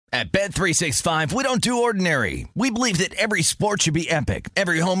At Bet365, we don't do ordinary. We believe that every sport should be epic.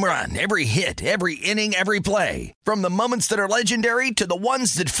 Every home run, every hit, every inning, every play. From the moments that are legendary to the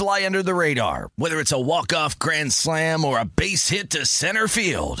ones that fly under the radar. Whether it's a walk-off grand slam or a base hit to center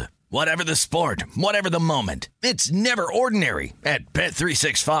field. Whatever the sport, whatever the moment. It's never ordinary at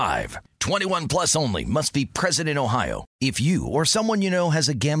Bet365. 21 plus only. Must be present in Ohio. If you or someone you know has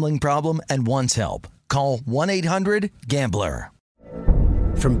a gambling problem and wants help, call 1-800-GAMBLER.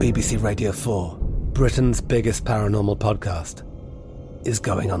 From BBC Radio 4, Britain's biggest paranormal podcast is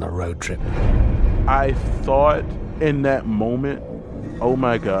going on a road trip. I thought in that moment, oh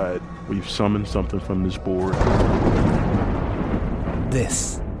my God, we've summoned something from this board.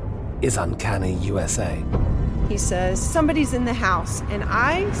 This is Uncanny USA. He says, somebody's in the house, and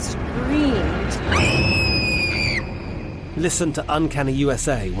I screamed. Listen to Uncanny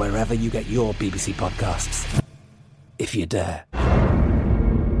USA wherever you get your BBC podcasts, if you dare.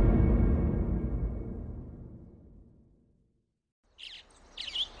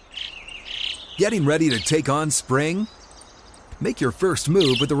 Getting ready to take on spring? Make your first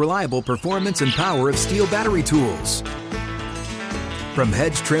move with the reliable performance and power of Steel battery tools. From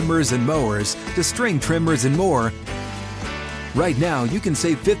hedge trimmers and mowers to string trimmers and more, right now you can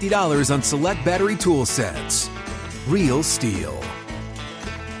save $50 on select battery tool sets. Real Steel.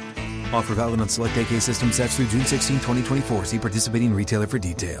 Offer valid on select AK system sets through June 16, 2024. See participating retailer for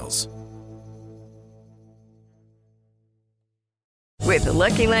details. With the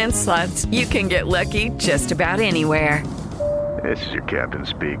Lucky Land Slots, you can get lucky just about anywhere. This is your captain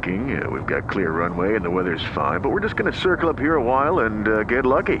speaking. We've got clear runway and the weather's fine, but we're just going to circle up here a while and get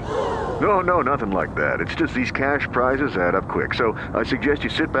lucky. No, nothing like that. It's just these cash prizes add up quick. So I suggest you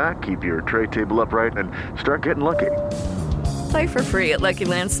sit back, keep your tray table upright, and start getting lucky. Play for free at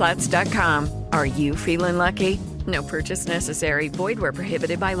LuckyLandSlots.com. Are you feeling lucky? No purchase necessary. Void where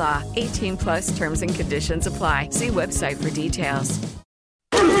prohibited by law. 18 plus terms and conditions apply. See website for details.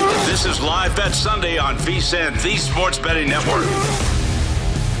 This is Live Bet Sunday on VSiN, the Sports Betting Network.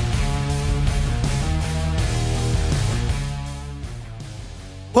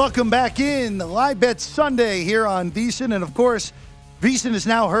 Welcome back in the Live Bet Sunday here on VSiN. And, of course, VSiN is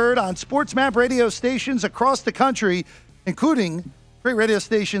now heard on Sports Map radio stations across the country, including great radio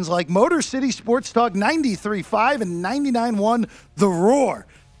stations like Motor City Sports Talk 93.5 and 99.1 The Roar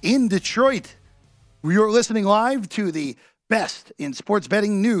in Detroit. You're listening live to the best in sports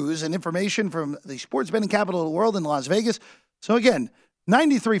betting news and information from the sports betting capital of the world in Las Vegas. So again,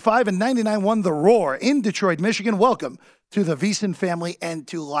 93.5 and 99.1 The Roar in Detroit, Michigan. Welcome to the VSiN family and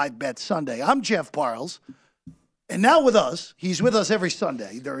to Live Bet Sunday. I'm Jeff Parles. And now with us, he's with us every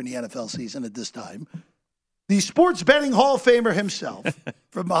Sunday during the NFL season at this time, the sports betting Hall of Famer himself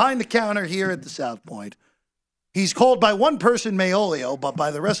from behind the counter here at the South Point. He's called by one person Maolio, but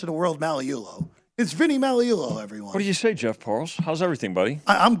by the rest of the world Maliulo. It's Vinny Maliulo, everyone. What do you say, Jeff Parles? How's everything, buddy?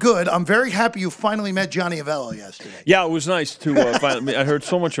 I'm good. I'm very happy you finally met Johnny Avello yesterday. Yeah, it was nice to finally. I heard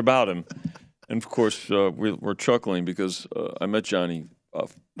so much about him. And, of course, we're chuckling because I met Johnny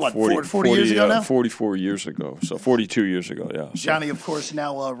 40 years ago now? 44 years ago. So 42 years ago, yeah. So. Johnny, of course,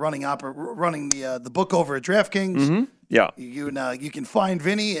 now running the book over at DraftKings. Mm-hmm. Yeah. You can find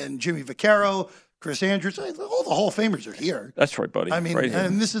Vinny and Jimmy Vaccaro, Chris Andrews. All the Hall of Famers are here. That's right, buddy. I mean, right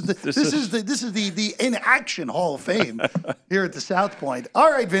and this is the in action Hall of Fame here at the South Point.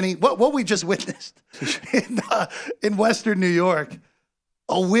 All right, Vinny, what we just witnessed in Western New York,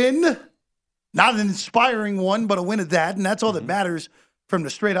 a win, not an inspiring one, but a win at that, and that's all that matters from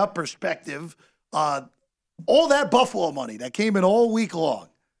the straight up perspective. All that Buffalo money that came in all week long,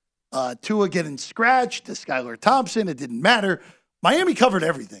 Tua getting scratched, to Skylar Thompson, it didn't matter. Miami covered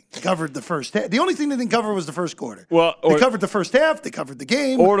everything. They covered the first half. The only thing they didn't cover was the first quarter. Well, they covered the first half. They covered the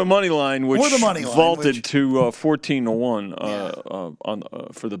game. Or the money line, which vaulted to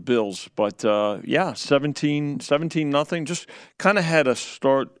 14-1 for the Bills. But, 17-0. Just kind of had a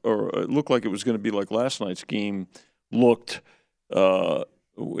start, or it looked like it was going to be like last night's game looked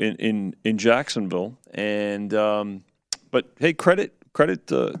in Jacksonville. And but, hey, credit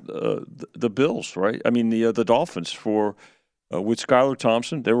the Bills, right? I mean, the Dolphins for – with Skylar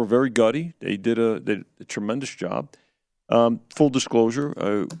Thompson. They were very gutty. They did a tremendous job. Full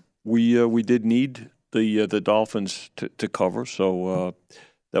disclosure, we did need the Dolphins to cover, so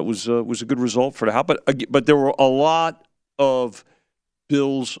that was a good result for the house. But there were a lot of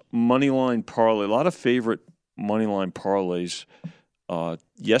Bills money line parlay, a lot of favorite money line parlays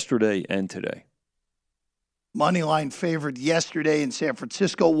yesterday and today. Moneyline favored yesterday in San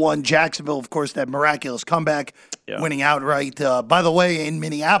Francisco, won. Jacksonville, of course, that miraculous comeback, winning outright. By the way, in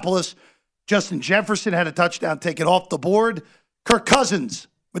Minneapolis, Justin Jefferson had a touchdown taken off the board. Kirk Cousins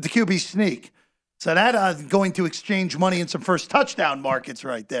with the QB sneak. So that going to exchange money in some first touchdown markets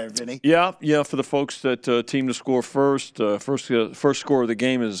right there, Vinny. Yeah. For the folks that team to score first score of the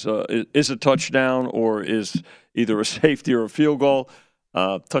game is a touchdown or is either a safety or a field goal.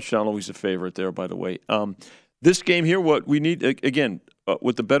 Touchdown always a favorite there, by the way. This game here, what we need again,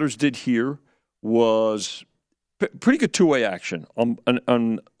 what the bettors did here was pretty good two-way action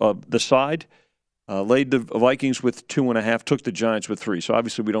on the side. Laid the Vikings with 2.5, took the Giants with 3. So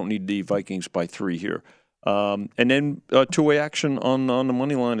obviously we don't need the Vikings by 3 here. And then two-way action on the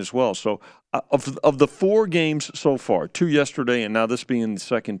money line as well. So of the 4 games so far, 2 yesterday and now this being the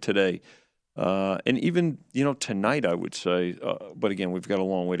second today, and even tonight I would say, but again we've got a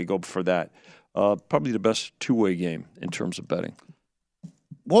long way to go for that. Probably the best two-way game in terms of betting.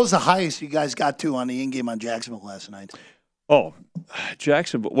 What was the highest you guys got to on the in-game on Jacksonville last night? Oh,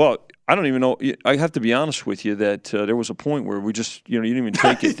 Jacksonville. Well, I don't even know. I have to be honest with you that there was a point where we just, you didn't even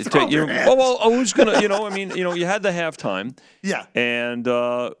take it. Who's going to, you had the halftime. Yeah. And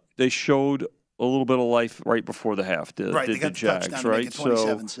they showed a little bit of life right before the half. They got the Jags, touchdown right? To make it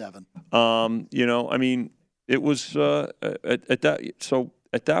 27-7. It was at that. So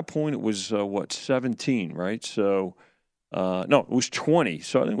at that point, it was 17, right? So no, it was 20.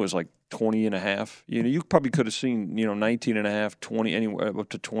 So I think it was like 20.5. You probably could have seen 19.5, 20, anywhere up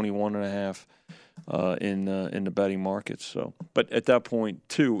to 21.5 in the betting markets. So, but at that point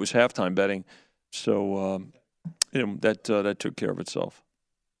too, it was halftime betting. So that took care of itself.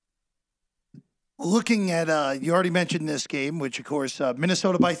 Looking at, you already mentioned this game, which of course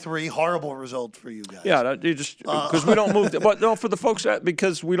Minnesota by 3, horrible result for you guys. Yeah, you just because we don't move. But no, for the folks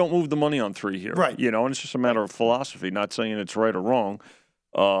because we don't move the money on 3 here, right? And it's just a matter of philosophy. Not saying it's right or wrong.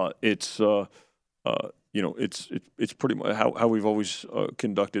 It's pretty much how we've always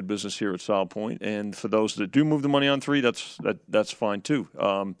conducted business here at South Point. And for those that do move the money on 3, that's fine too.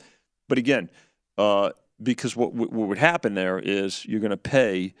 But again, because what would happen there is you're going to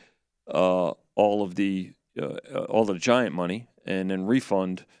pay all of the Giant money and then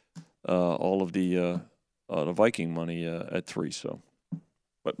refund all of the Viking money at 3. So,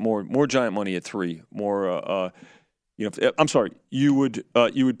 but more Giant money at 3. More. I'm sorry. You would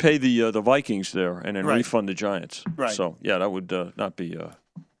pay the Vikings there and then refund the Giants. Right. So yeah, that would not be.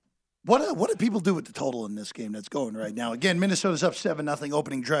 What do people do with the total in this game that's going right now? Again, Minnesota's up 7-0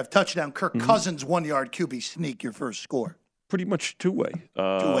 opening drive touchdown. Kirk Cousins 1-yard QB sneak, your first score. Pretty much two-way.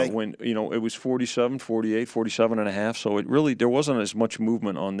 Two-way. When it was 47, 48, 47.5. So it really there wasn't as much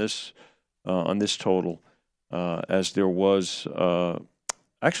movement on this total as there was.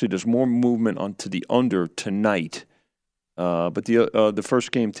 Actually, there's more movement onto the under tonight. But the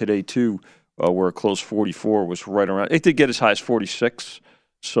first game today too, where it closed 44, was right around. It did get as high as 46.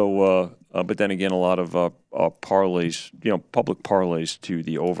 So, but then again, a lot of parlays, public parlays to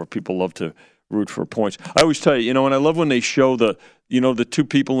the over. People love to root for points. I always tell you, and I love when they show the 2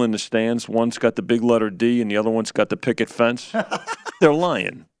 people in the stands. One's got the big letter D, and the other one's got the picket fence. They're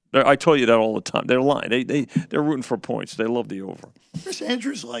lying. I tell you that all the time. They're lying. They're rooting for points. They love the over. Chris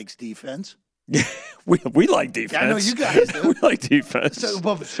Andrews likes defense. Yeah, we like defense. Yeah, I know you guys do. We like defense.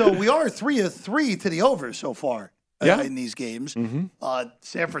 So we are 3 of 3 to the over so far in these games. Mm-hmm.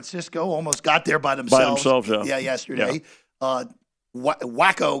 San Francisco almost got there by themselves. Yeah. Yesterday. Yeah.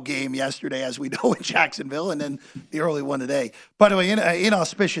 Wacko game yesterday, as we know, in Jacksonville, and then the early one today. By the way,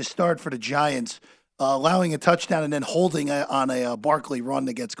 inauspicious start for the Giants, allowing a touchdown and then holding on a Barkley run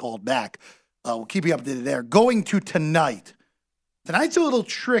that gets called back. We'll keep you updated there. Going to tonight. Tonight's a little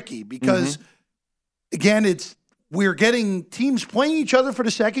tricky because, again, we're getting teams playing each other for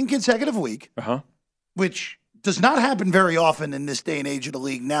the second consecutive week, which does not happen very often in this day and age of the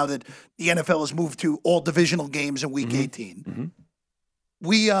league now that the NFL has moved to all divisional games in Week 18. Mm-hmm.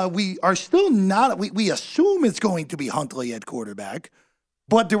 We are still not – we assume it's going to be Huntley at quarterback,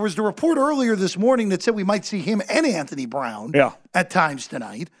 but there was the report earlier this morning that said we might see him and Anthony Brown at times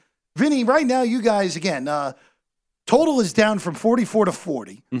tonight. Vinny, right now you guys, again, total is down from 44 to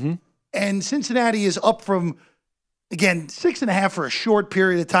 40, and Cincinnati is up from, again, 6.5 for a short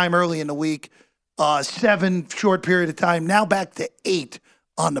period of time early in the week, 7 short period of time, now back to 8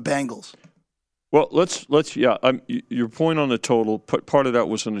 on the Bengals. Well, let's your point on the total. Part of that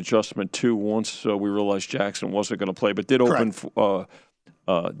was an adjustment too. Once we realized Jackson wasn't going to play, but did open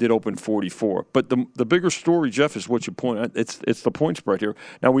 44. But the bigger story, Jeff, is what you point. It's the point spread here.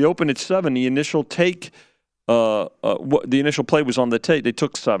 Now we opened at 7. The initial take, the initial play was on the take. They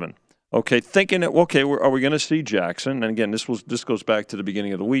took 7. Okay, thinking that are we going to see Jackson? And again, this goes back to the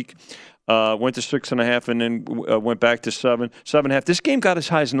beginning of the week. Went to 6.5 and then went back to 7.5. This game got as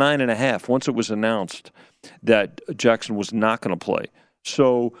high as 9.5 once it was announced that Jackson was not going to play.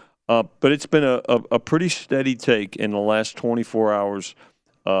 So, but it's been a pretty steady take in the last 24 hours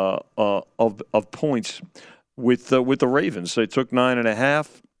of points with the Ravens. They took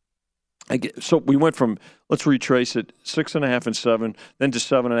 9.5. So we went from, let's retrace it, 6.5 and 7, then to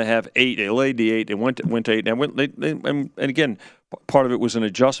 7.5, 8. They laid the 8. They went to 8. And again, part of it was an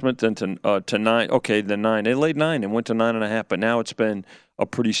adjustment. Then to 9. Okay, then 9. They laid 9 and went to 9.5. But now it's been a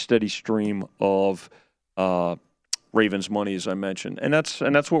pretty steady stream of Ravens money, as I mentioned, and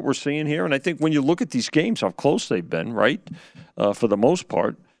that's what we're seeing here. And I think when you look at these games, how close they've been, right, for the most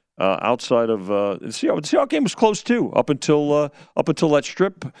part, outside of the Seahawks game was close too, up until that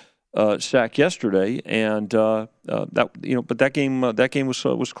strip sack yesterday, and but that game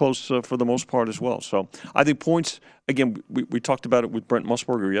was close for the most part as well. So I think points, again, we talked about it with Brent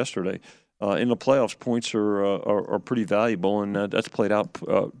Musburger yesterday. In the playoffs, points are pretty valuable, and that's played out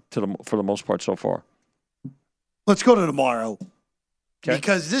for the most part so far. Let's go to tomorrow, okay.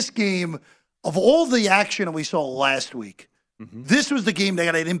 Because this game, of all the action we saw last week, this was the game that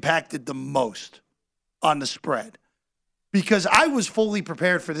got impacted the most on the spread. Because I was fully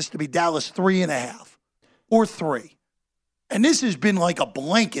prepared for this to be Dallas 3.5 or 3. And this has been like a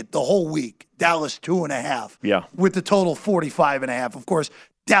blanket the whole week, Dallas 2.5. Yeah. With the total 45.5. Of course,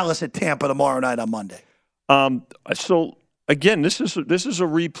 Dallas at Tampa tomorrow night on Monday. So again, this is a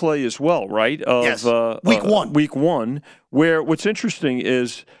replay as well, right? Of, yes. Week one, where what's interesting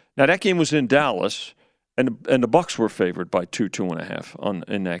is now that game was in Dallas, and the Bucs were favored by 2.5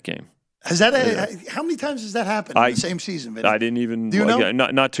 in that game. Has that how many times has that happened in the same season? Vinny? I didn't even. Do you know?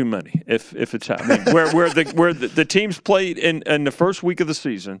 Not too many. If it's happening, where the teams played in the first week of the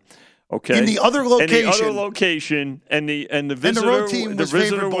season. Okay. In the other location. And the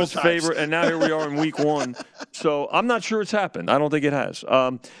visitor was favored, and now here we are in week one. So I'm not sure it's happened. I don't think it has.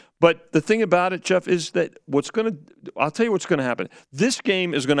 But the thing about it, Jeff, is that I'll tell you what's going to happen. This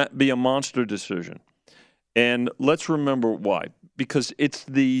game is going to be a monster decision. And let's remember why. Because it's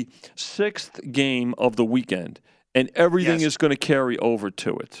the 6th game of the weekend, and everything is going to carry over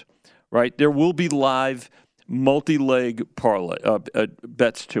to it, right? There will be live multi-leg parlay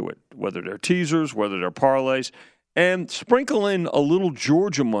bets to it, whether they're teasers, whether they're parlays, and sprinkle in a little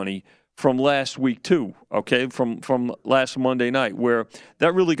Georgia money from last week too, okay, from last Monday night, where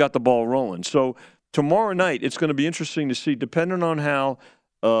that really got the ball rolling. So tomorrow night, it's going to be interesting to see, depending on how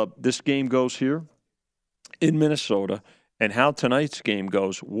this game goes here in Minnesota and how tonight's game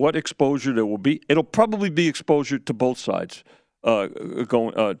goes, what exposure there will be. It'll probably be exposure to both sides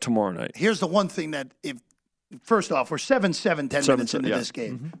going tomorrow night. Here's the one thing that first off, we're 10 minutes into this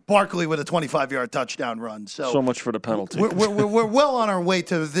game. Mm-hmm. Barkley with a 25-yard touchdown run. So much for the penalty. We're well on our way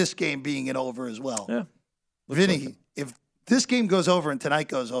to this game being an over as well. Yeah. Vinny, if this game goes over and tonight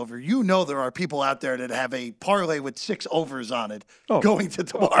goes over, there are people out there that have a parlay with 6 overs on it going to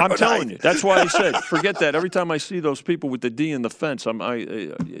tomorrow I'm night. telling you. That's why I said, forget that. Every time I see those people with the D in the fence,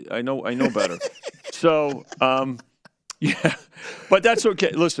 I know better. So, yeah. But that's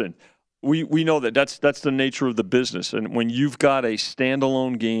okay. Listen. We know that's the nature of the business, and when you've got a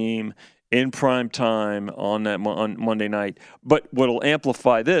standalone game in prime time on Monday night, but what'll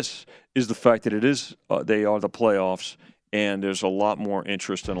amplify this is the fact that they are the playoffs, and there's a lot more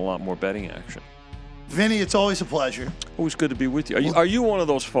interest and a lot more betting action. Vinny, it's always a pleasure. Always good to be with you. Are you one of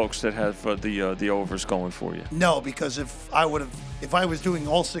those folks that have the overs going for you? No, because if I was doing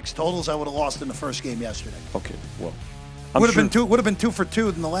all 6 totals, I would have lost in the first game yesterday. Okay, well. Would have been 2 for 2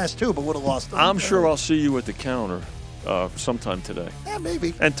 in the last 2, but would have lost. I'm sure I'll see you at the counter sometime today. Yeah,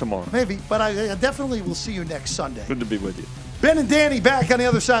 maybe. And tomorrow. Maybe, but I definitely will see you next Sunday. Good to be with you. Ben and Danny back on the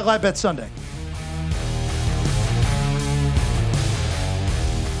other side, Live Bet Sunday.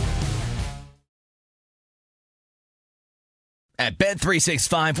 At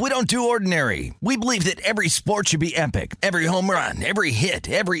Bet365, we don't do ordinary. We believe that every sport should be epic. Every home run, every hit,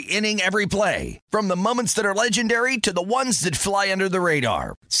 every inning, every play. From the moments that are legendary to the ones that fly under the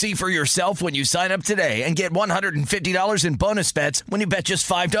radar. See for yourself when you sign up today and get $150 in bonus bets when you bet just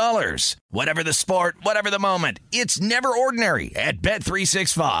 $5. Whatever the sport, whatever the moment, it's never ordinary at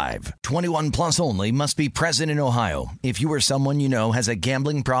Bet365. 21 plus only. Must be present in Ohio. If you or someone you know has a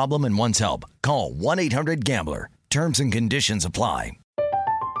gambling problem and wants help, call 1-800-GAMBLER. Terms and conditions apply.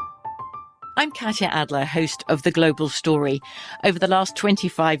 I'm Katya Adler, host of The Global Story. Over the last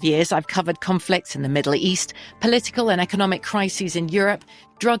 25 years, I've covered conflicts in the Middle East, political and economic crises in Europe,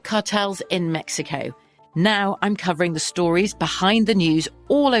 drug cartels in Mexico. Now I'm covering the stories behind the news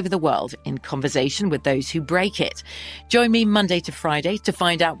all over the world in conversation with those who break it. Join me Monday to Friday to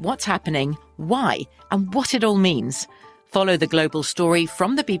find out what's happening, why, and what it all means. Follow The Global Story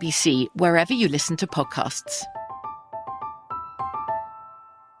from the BBC wherever you listen to podcasts.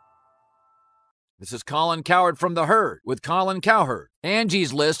 This is Colin Cowherd from The Herd with Colin Cowherd.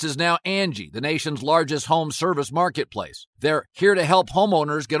 Angie's List is now Angie, the nation's largest home service marketplace. They're here to help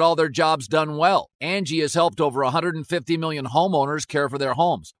homeowners get all their jobs done well. Angie has helped over 150 million homeowners care for their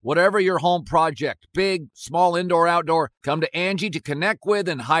homes. Whatever your home project, big, small, indoor, outdoor, come to Angie to connect with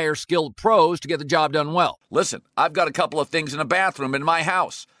and hire skilled pros to get the job done well. Listen, I've got a couple of things in a bathroom in my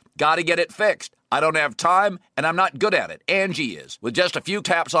house. Got to get it fixed. I don't have time, and I'm not good at it. Angie is. With just a few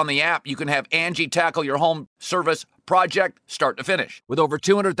taps on the app, you can have Angie tackle your home service project start to finish. With over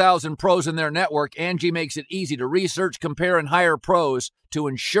 200,000 pros in their network, Angie makes it easy to research, compare, and hire pros to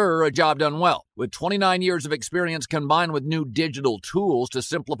ensure a job done well. With 29 years of experience combined with new digital tools to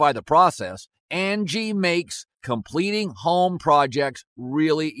simplify the process, Angie makes completing home projects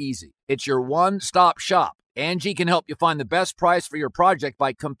really easy. It's your one-stop shop. Angie can help you find the best price for your project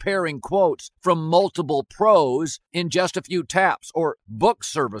by comparing quotes from multiple pros in just a few taps, or book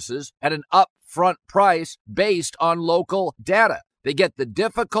services at an upfront price based on local data. They get the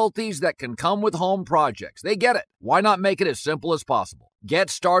difficulties that can come with home projects. They get it. Why not make it as simple as possible? Get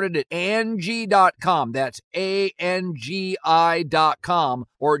started at Angie.com. That's ANGI.com,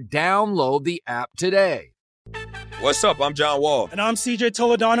 or download the app today. What's up? I'm John Wall. And I'm CJ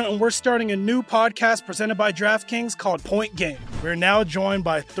Toledano, and we're starting a new podcast presented by DraftKings called Point Game. We're now joined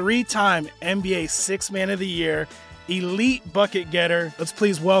by three-time NBA Sixth Man of the Year, elite bucket getter. Let's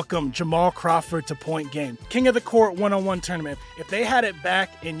please welcome Jamal Crawford to Point Game. King of the Court one-on-one tournament. If they had it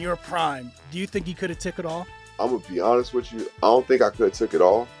back in your prime, do you think you could have took it all? I'm going to be honest with you. I don't think I could have took it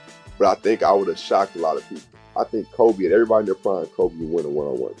all, but I think I would have shocked a lot of people. I think Kobe and everybody in their prime, Kobe would win a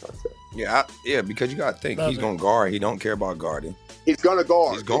one-on-one contest. Yeah, because you got to think he's going to guard. He don't care about guarding. He's going to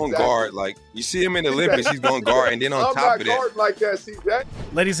guard. He's going to guard. Like, you see him in the Olympics, he's going to guard. And then on top of that. I'm not guarding like that, CJ.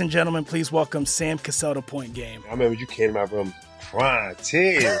 Ladies and gentlemen, please welcome Sam Cassell to Point Game. I remember you came out from crying,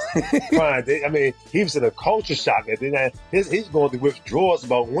 tears. Crying. I mean, he was in a culture shock. And then he's going through withdrawals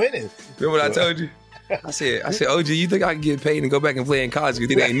about winning. Remember what I told you? I said, OG, you think I can get paid and go back and play in college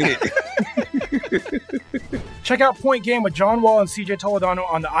because it ain't it? Check out Point Game with John Wall and CJ Toledano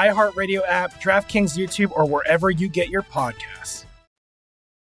on the iHeartRadio app, DraftKings YouTube, or wherever you get your podcasts.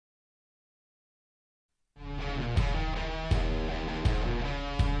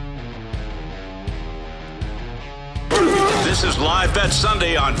 This is Live Bet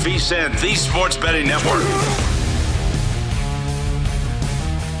Sunday on VSiN, the Sports Betting Network.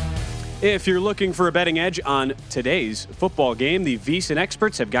 If you're looking for a betting edge on today's football game, the VSiN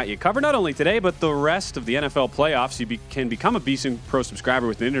experts have got you covered not only today, but the rest of the NFL playoffs. You can become a VSiN Pro subscriber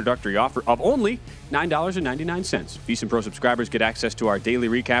with an introductory offer of only $9.99. VSiN Pro subscribers get access to our daily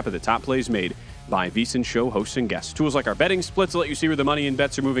recap of the top plays made by VSiN show hosts and guests. Tools like our betting splits let you see where the money and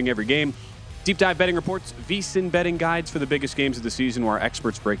bets are moving every game. Deep dive betting reports, VSiN betting guides for the biggest games of the season where our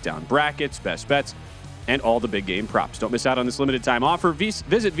experts break down brackets, best bets, and all the big game props. Don't miss out on this limited time offer. Visit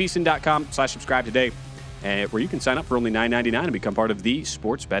VSiN.com/subscribe today, where you can sign up for only $9.99 and become part of the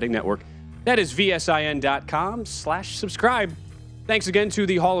Sports Betting Network. That is VSIN.com/subscribe. Thanks again to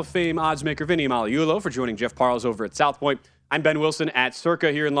the Hall of Fame oddsmaker Vinny Amaliulo for joining Jeff Parles over at South Point. I'm Ben Wilson at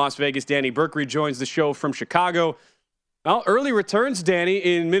Circa here in Las Vegas. Danny Berkery joins the show from Chicago. Well, early returns, Danny,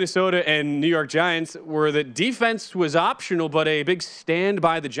 in Minnesota and New York Giants were that defense was optional, but a big stand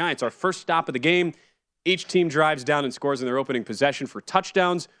by the Giants. Our first stop of the game. Each team drives down and scores in their opening possession for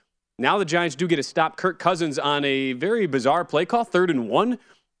touchdowns. Now the Giants do get to stop Kirk Cousins on a very bizarre play call, 3rd and 1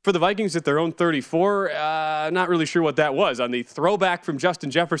 for the Vikings at their own 34. Not really sure what that was. On the throwback from Justin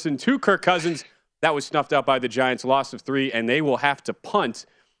Jefferson to Kirk Cousins, that was snuffed out by the Giants, loss of 3, and they will have to punt.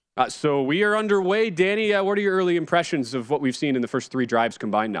 So we are underway. Danny, what are your early impressions of what we've seen in the first 3 drives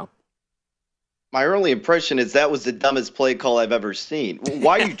combined now? My early impression is that was the dumbest play call I've ever seen.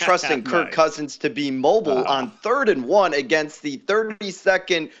 Why are you trusting Kirk Cousins to be mobile on 3rd and 1 against the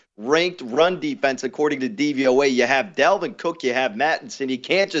 32nd ranked run defense according to DVOA? You have Dalvin Cook, you have Mattinson. You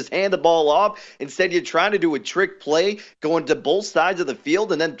can't just hand the ball off. Instead, you're trying to do a trick play, going to both sides of the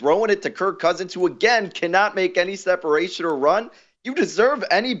field and then throwing it to Kirk Cousins, who again cannot make any separation or run. You deserve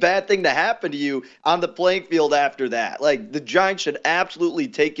any bad thing to happen to you on the playing field after that. Like, the Giants should absolutely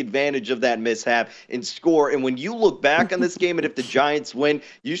take advantage of that mishap and score. And when you look back on this game, and if the Giants win,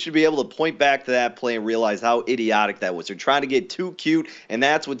 you should be able to point back to that play and realize how idiotic that was. They're trying to get too cute, and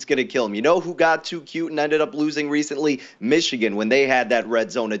that's what's going to kill them. You know who got too cute and ended up losing recently? Michigan, when they had that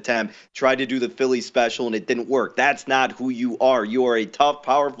red zone attempt, tried to do the Philly special, and it didn't work. That's not who you are. You are a tough,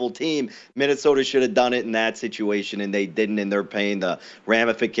 powerful team. Minnesota should have done it in that situation, and they didn't, and they're paying the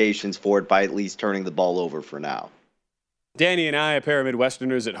ramifications for it by at least turning the ball over for now. Danny and I, a pair of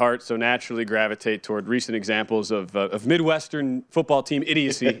Midwesterners at heart, so naturally gravitate toward recent examples of Midwestern football team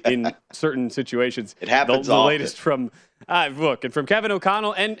idiocy in certain situations. It happens The often. latest from from Kevin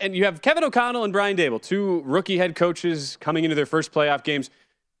O'Connell, and you have Kevin O'Connell and Brian Dable, two rookie head coaches coming into their first playoff games.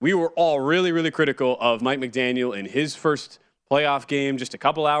 We were all really, really critical of Mike McDaniel in his first playoff game just a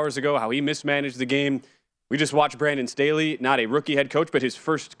couple hours ago, how he mismanaged the game. We just watched Brandon Staley, not a rookie head coach, but his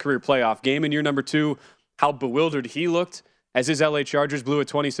first career playoff game in year number 2, how bewildered he looked as his LA Chargers blew a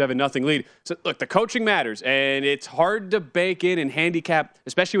 27-0 lead. So, look, the coaching matters, and it's hard to bake in and handicap,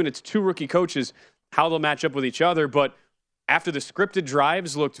 especially when it's two rookie coaches, how they'll match up with each other. But after the scripted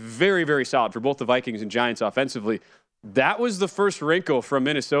drives looked very, very solid for both the Vikings and Giants offensively, that was the first wrinkle from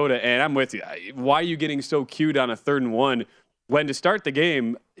Minnesota, and I'm with you. Why are you getting so cute on a 3rd and 1 when to start the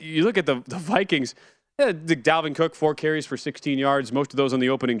game, you look at the Vikings, Dalvin Cook, 4 carries for 16 yards, most of those on the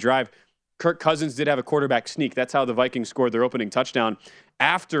opening drive. Kirk Cousins did have a quarterback sneak. That's how the Vikings scored their opening touchdown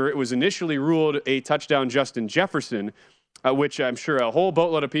after it was initially ruled a touchdown Justin Jefferson, which I'm sure a whole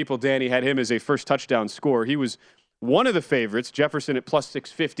boatload of people, Danny, had him as a first touchdown score. He was one of the favorites, Jefferson at plus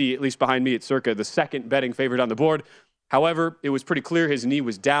 650, at least behind me at Circa, the second betting favorite on the board. However, it was pretty clear his knee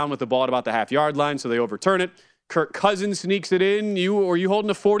was down with the ball at about the half-yard line, so they overturn it. Kirk Cousins sneaks it in. Are you holding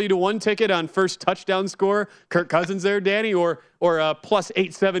a 40-1 ticket on first touchdown score? Kirk Cousins there, Danny, or plus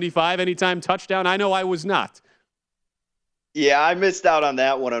 875 anytime touchdown? I know I was not. Yeah, I missed out on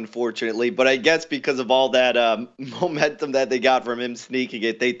that one, unfortunately. But I guess because of all that momentum that they got from him sneaking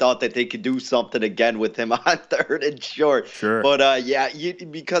it, they thought that they could do something again with him on 3rd and short. Sure. But,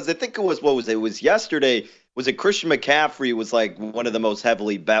 because I think it was yesterday. Was it Christian McCaffrey was like one of the most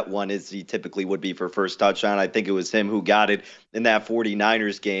heavily bet one as he typically would be for first touchdown. I think it was him who got it in that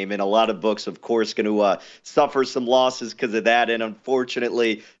 49ers game. And a lot of books, of course, going to suffer some losses because of that. And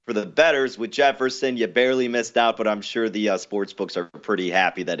unfortunately for the bettors with Jefferson, you barely missed out. But I'm sure the sports books are pretty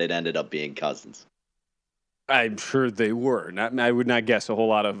happy that it ended up being Cousins. I'm sure they were. I would not guess a whole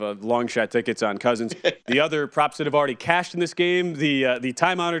lot of long shot tickets on Cousins. The other props that have already cashed in this game, the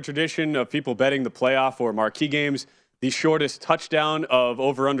time-honored tradition of people betting the playoff or marquee games, the shortest touchdown of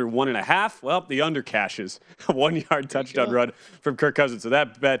over/under 1.5. Well, the under cashes a 1-yard touchdown run from Kirk Cousins. So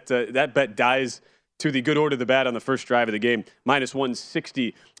that bet dies to the good order of the bad on the first drive of the game. Minus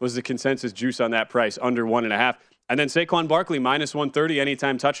 160 was the consensus juice on that price, under 1.5. And then Saquon Barkley, minus 130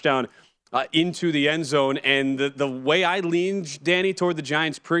 anytime touchdown. Into the end zone. And the way I leaned, Danny, toward the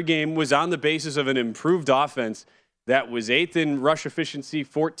Giants pregame was on the basis of an improved offense that was 8th in rush efficiency,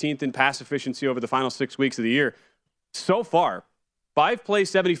 14th in pass efficiency over the final 6 weeks of the year. So far, 5-play,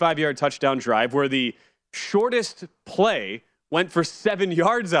 75-yard touchdown drive where the shortest play went for 7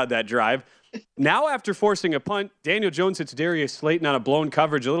 yards on that drive. Now, after forcing a punt, Daniel Jones hits Darius Slayton on a blown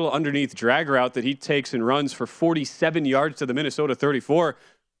coverage, a little underneath drag route that he takes and runs for 47 yards to the Minnesota 34.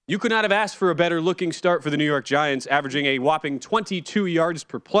 You could not have asked for a better-looking start for the New York Giants, averaging a whopping 22 yards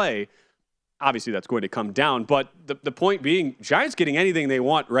per play. Obviously, that's going to come down, but the point being, Giants getting anything they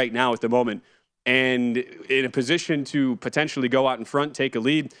want right now at the moment and in a position to potentially go out in front, take a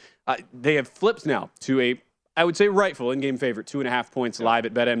lead. They have flipped now to I would say, rightful in-game favorite, 2.5 points live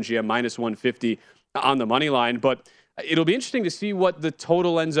at BetMGM, minus 150 on the money line. But it'll be interesting to see what the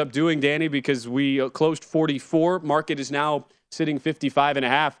total ends up doing, Danny, because we closed 44. Market is now sitting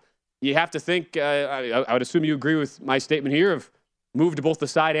 55.5. You have to think, I would assume you agree with my statement here of move to both the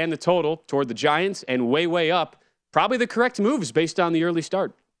side and the total toward the Giants and way up. Probably the correct moves based on the early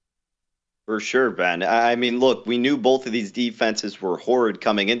start. For sure, Ben. I mean, look, we knew both of these defenses were horrid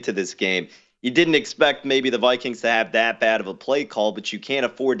coming into this game. You didn't expect maybe the Vikings to have that bad of a play call, but you can't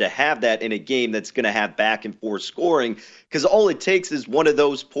afford to have that in a game that's going to have back and forth scoring, because all it takes is one of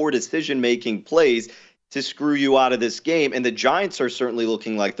those poor decision-making plays to screw you out of this game. And the Giants are certainly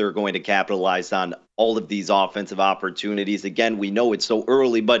looking like they're going to capitalize on all of these offensive opportunities. Again, we know it's so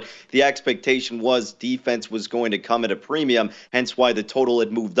early, but the expectation was defense was going to come at a premium, hence why the total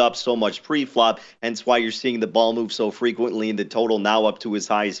had moved up so much pre-flop, hence why you're seeing the ball move so frequently, and the total now up to as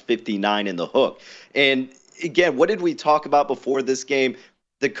high as 59 in the hook. And again, what did we talk about before this game?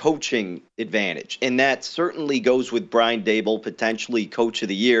 The coaching advantage. And that certainly goes with Brian Dable, potentially coach of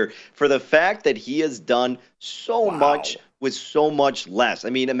the year, for the fact that he has done so much with so much less. I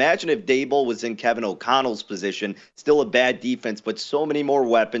mean, imagine if Daboll was in Kevin O'Connell's position, still a bad defense, but so many more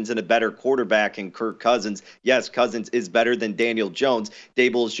weapons and a better quarterback in Kirk Cousins. Yes, Cousins is better than Daniel Jones.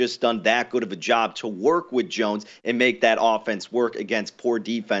 Daboll has just done that good of a job to work with Jones and make that offense work against poor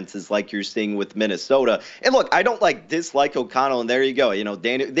defenses like you're seeing with Minnesota. And look, I don't dislike O'Connell, and there you go. You know,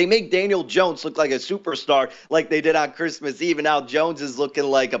 they make Daniel Jones look like a superstar like they did on Christmas Eve, and now Jones is looking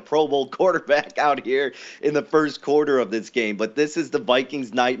like a Pro Bowl quarterback out here in the first quarter of this game. But this is the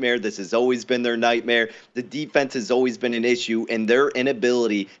Vikings' nightmare. This has always been their nightmare. The defense has always been an issue, and their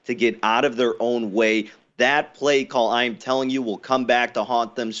inability to get out of their own way. That play call, I'm telling you, will come back to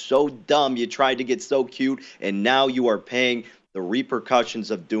haunt them. So dumb. You tried to get so cute, and now you are paying the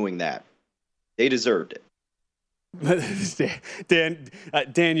repercussions of doing that. They deserved it.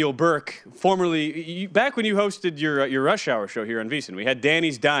 Daniel Burke, formerly, back when you hosted your Rush Hour show here on VSiN, we had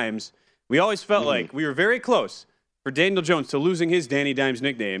Danny's Dimes. We always felt like we were very close for Daniel Jones to losing his Danny Dimes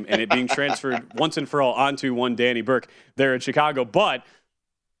nickname and it being transferred once and for all onto one Danny Burke there in Chicago. But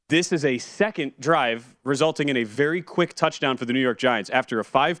this is a second drive resulting in a very quick touchdown for the New York Giants after a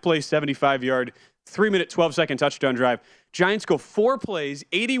 5-play, 75-yard, 3-minute, 12-second touchdown drive. Giants go 4 plays,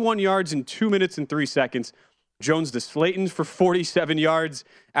 81 yards in 2 minutes and 3 seconds. Jones to Slayton for 47 yards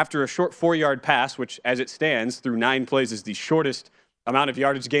after a short 4-yard pass, which, as it stands, through 9 plays is the shortest amount of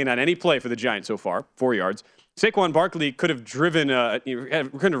yardage gain on any play for the Giants so far, 4 yards. Saquon Barkley could have ridden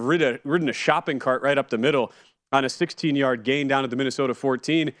a shopping cart right up the middle on a 16-yard gain down at the Minnesota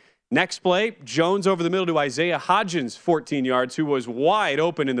 14. Next play, Jones over the middle to Isaiah Hodgins, 14 yards, who was wide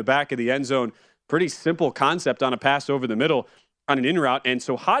open in the back of the end zone. Pretty simple concept on a pass over the middle on an in route. And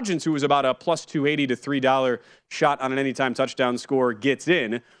so Hodgins, who was about a plus 280 to $3 shot on an anytime touchdown score, gets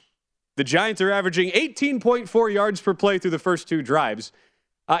in. The Giants are averaging 18.4 yards per play through the first 2 drives.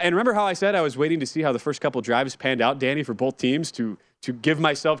 And remember how I said I was waiting to see how the first couple drives panned out, Danny, for both teams to give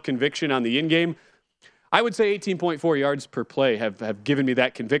myself conviction on the in-game? I would say 18.4 yards per play have given me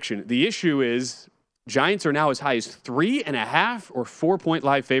that conviction. The issue is Giants are now as high as 3.5 or 4-point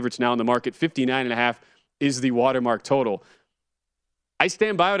live favorites now in the market. 59.5 is the watermark total. I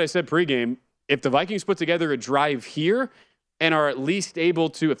stand by what I said pregame. If the Vikings put together a drive here and are at least able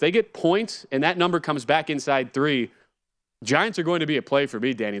to, if they get points and that number comes back inside 3, Giants are going to be a play for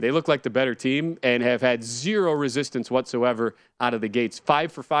me, Danny. They look like the better team and have had zero resistance whatsoever out of the gates.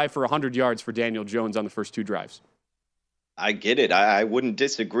 5 for 5 for 100 yards for Daniel Jones on the first 2 drives. I get it. I wouldn't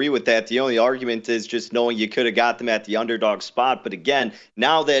disagree with that. The only argument is just knowing you could have got them at the underdog spot. But again,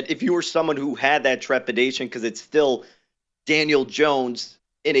 now that if you were someone who had that trepidation, because it's still Daniel Jones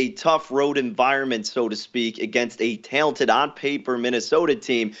in a tough road environment, so to speak, against a talented on-paper Minnesota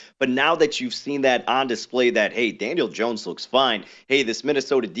team. But now that you've seen that on display that, hey, Daniel Jones looks fine. Hey, this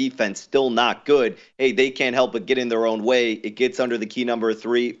Minnesota defense still not good. Hey, they can't help but get in their own way. It gets under the key number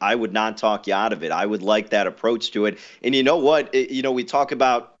 3. I would not talk you out of it. I would like that approach to it. And you know what? We talk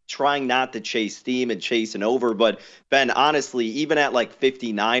about trying not to chase steam and chasing over. But, Ben, honestly, even at like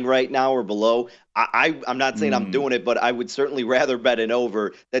 59 right now or below, I'm not saying I'm doing it, but I would certainly rather bet an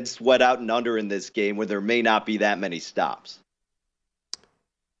over than sweat out and under in this game where there may not be that many stops.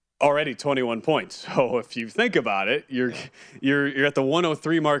 Already 21 points. So if you think about it, you're at the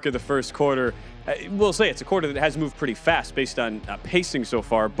 103 mark of the first quarter. We'll say it's a quarter that has moved pretty fast based on pacing so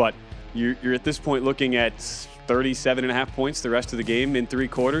far, but you're at this point looking at 37.5 points the rest of the game in 3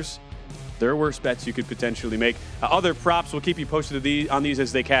 quarters. There are worse bets you could potentially make. Other props, we'll keep you posted on these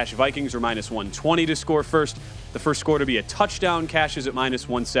as they cash. Vikings are minus 120 to score first. The first score to be a touchdown cashes at minus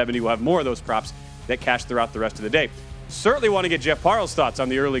 170. We'll have more of those props that cash throughout the rest of the day. Certainly want to get Jeff Parles' thoughts on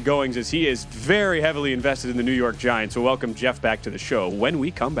the early goings as he is very heavily invested in the New York Giants. So welcome Jeff back to the show when we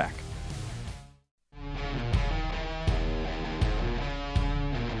come back.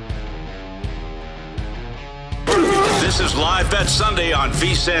 This is Live Bet Sunday on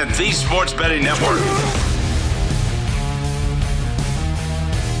VSiN, the Sports Betting Network.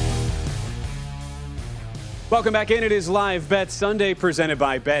 Welcome back in. It is Live Bet Sunday presented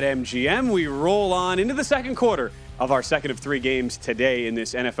by BetMGM. We roll on into the second quarter of our second of 3 games today in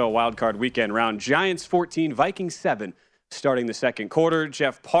this NFL wildcard weekend round. Giants 14, Vikings 7 starting the second quarter.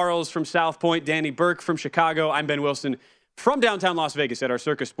 Jeff Parles from South Point, Danny Burke from Chicago. I'm Ben Wilson from downtown Las Vegas at our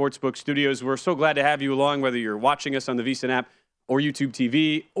Circa Sportsbook studios. We're so glad to have you along, whether you're watching us on the VSiN app or YouTube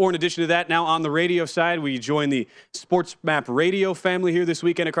TV, or in addition to that, now on the radio side, we join the Sports Map radio family here this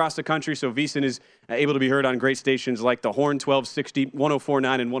weekend across the country. So VSiN is able to be heard on great stations like the Horn 1260,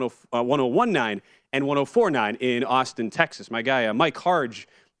 1049, and 1019, and 1049 in Austin, Texas. My guy Mike Harge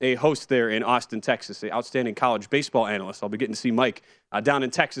a host there in Austin, Texas, an outstanding college baseball analyst. I'll be getting to see Mike down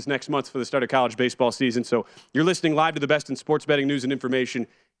in Texas next month for the start of college baseball season. So you're listening live to the best in sports betting news and information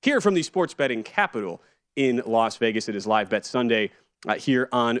here from the sports betting capital in Las Vegas. It is Live Bet Sunday here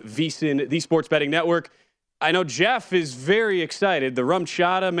on VSiN, the Sports Betting Network. I know Jeff is very excited. The rum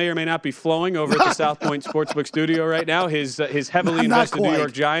chata may or may not be flowing over at the South Point Sportsbook studio right now. His heavily invested New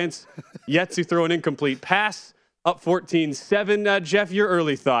York Giants yet to throw an incomplete pass, up 14-7. Jeff, your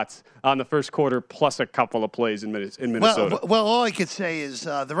early thoughts on the first quarter plus a couple of plays in Minnesota. Well, all I could say is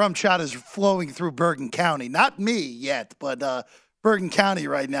the rum chata is flowing through Bergen County. Not me yet, but Bergen County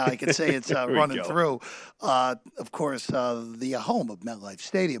right now, I could say it's running through. Of course, the home of MetLife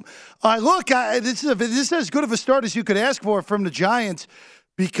Stadium. Look, this is as good of a start as you could ask for from the Giants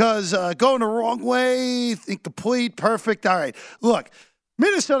because going the wrong way, incomplete, perfect. All right, look,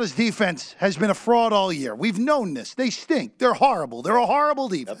 Minnesota's defense has been a fraud all year. We've known this. They stink. They're horrible. They're a horrible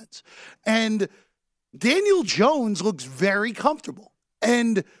defense. And Daniel Jones looks very comfortable.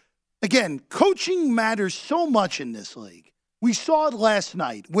 And, again, coaching matters so much in this league. We saw it last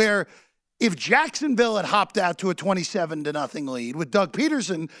night where if Jacksonville had hopped out to a 27-0 lead with Doug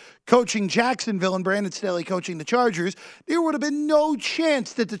Peterson coaching Jacksonville and Brandon Staley coaching the Chargers, there would have been no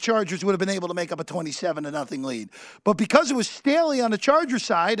chance that the Chargers would have been able to make up a 27-0 lead. But because it was Staley on the Chargers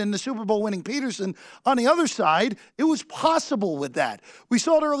side and the Super Bowl winning Peterson on the other side, it was possible with that. We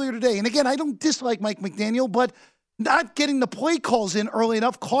saw it earlier today. And again, I don't dislike Mike McDaniel, but not getting the play calls in early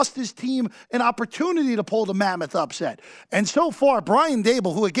enough cost his team an opportunity to pull the mammoth upset. And so far, Brian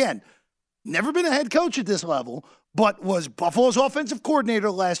Daboll, who, again, never been a head coach at this level, but was Buffalo's offensive coordinator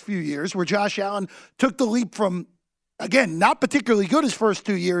the last few years, where Josh Allen took the leap from, again, not particularly good his first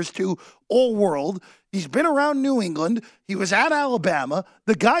 2 years to all-world. He's been around New England. He was at Alabama.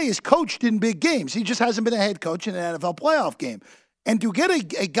 The guy is coached in big games. He just hasn't been a head coach in an NFL playoff game. And to get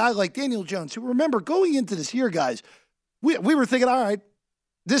a guy like Daniel Jones, who, remember, going into this year, guys, we were thinking, all right,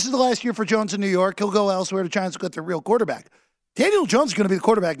 this is the last year for Jones in New York. He'll go elsewhere. The Giants will get their real quarterback. Daniel Jones is going to be the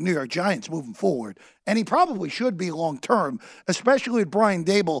quarterback of the New York Giants moving forward, and he probably should be long-term, especially with Brian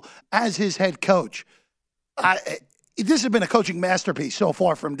Daboll as his head coach. This has been a coaching masterpiece so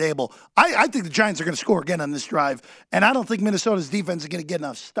far from Daboll. I think the Giants are going to score again on this drive, and I don't think Minnesota's defense is going to get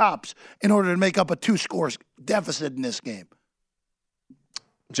enough stops in order to make up a 2-score deficit in this game.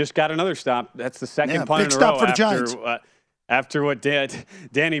 Just got another stop. That's the second punt in a row for the Giants. After what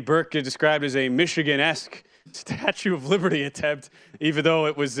Danny Burke described as a Michigan-esque Statue of Liberty attempt, even though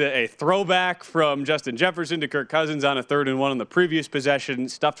it was a throwback from Justin Jefferson to Kirk Cousins on a 3rd and 1 on the previous possession,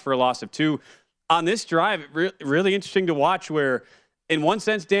 stuffed for a loss of 2. On this drive, really interesting to watch where, in one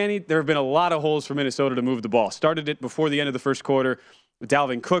sense, Danny, there have been a lot of holes for Minnesota to move the ball. Started it before the end of the first quarter.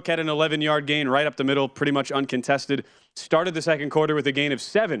 Dalvin Cook had an 11-yard gain right up the middle, pretty much uncontested. Started the second quarter with a gain of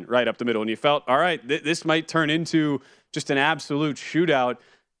 7 right up the middle, and you felt, all right, this might turn into just an absolute shootout.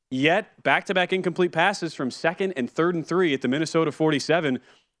 Yet, back-to-back incomplete passes from 2nd and 3rd and 3 at the Minnesota 47.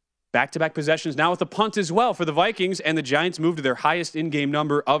 Back-to-back possessions now with a punt as well for the Vikings, and the Giants moved to their highest in-game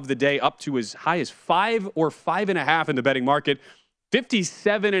number of the day, up to as high as 5 or 5.5 in the betting market.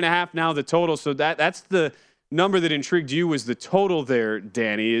 57.5 now the total, so that's the number that intrigued you was the total there,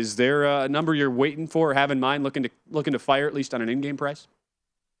 Danny. Is there a number you're waiting for or have in mind, looking to fire at least on an in-game price?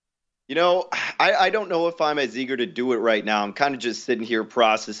 You know, I don't know if I'm as eager to do it right now. I'm kind of just sitting here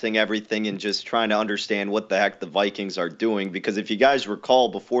processing everything and just trying to understand what the heck the Vikings are doing. Because if you guys recall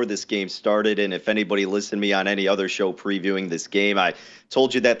before this game started, and if anybody listened to me on any other show previewing this game, I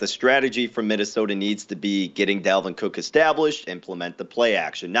told you that the strategy from Minnesota needs to be getting Dalvin Cook established, implement the play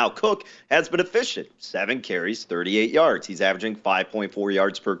action. Now, Cook has been efficient. 7 carries, 38 yards. He's averaging 5.4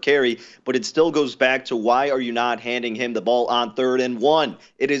 yards per carry, but it still goes back to why are you not handing him the ball on 3rd and 1?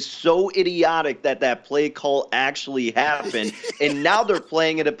 It is so idiotic that play call actually happened, and now they're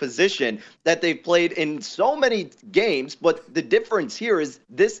playing in a position that they've played in so many games, but the difference here is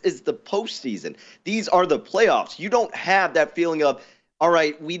this is the postseason. These are the playoffs. You don't have that feeling of, all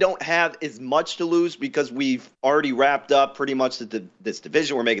right, we don't have as much to lose because we've already wrapped up pretty much this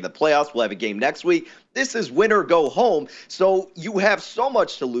division. We're making the playoffs. We'll have a game next week. This is win or go home. So you have so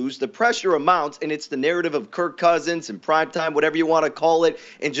much to lose. The pressure amounts, and it's the narrative of Kirk Cousins and primetime, whatever you want to call it,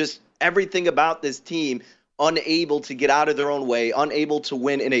 and just everything about this team unable to get out of their own way, unable to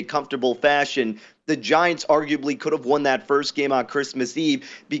win in a comfortable fashion. The Giants arguably could have won that first game on Christmas Eve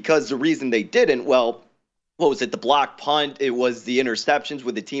because the reason they didn't, well, what was it, the block punt, it was the interceptions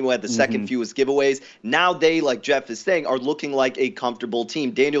with the team who had the second fewest giveaways. Now they, like Jeff is saying, are looking like a comfortable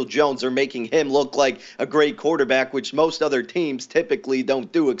team. Daniel Jones are making him look like a great quarterback, which most other teams typically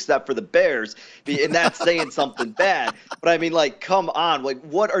don't do except for the Bears. And that's saying something bad. But I mean, like, come on. Like,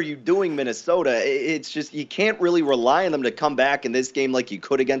 what are you doing, Minnesota? It's just, you can't really rely on them to come back in this game like you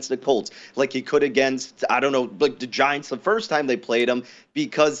could against the Colts, like you could against, I don't know, like the Giants the first time they played them,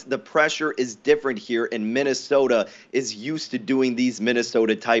 because the pressure is different here, and Minnesota is used to doing these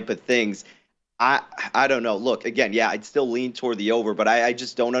Minnesota type of things. I don't know. Look, again, yeah, I'd still lean toward the over, but I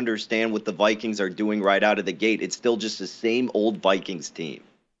just don't understand what the Vikings are doing right out of the gate. It's still just the same old Vikings team.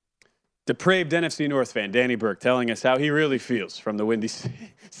 Depraved NFC North fan Danny Burke telling us how he really feels from the Windy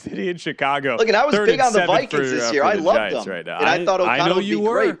City in Chicago. Look, and I was big on the Vikings this year. I loved Giants them. Right now. And I thought O'Connell would be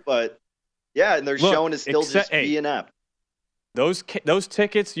great, but yeah, and they're Look, showing is still just being up. Those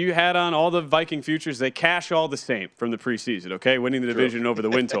tickets you had on all the Viking futures, they cash all the same from the preseason, okay? Winning the division over the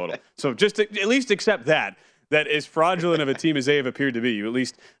win total. So just at least accept that as fraudulent of a team as they have appeared to be. You at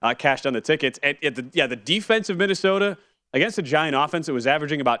least cashed on the tickets. And the defense of Minnesota against the Giant offense, it was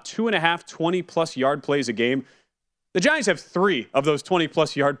averaging about 2.5 20-plus yard plays a game. The Giants have 3 of those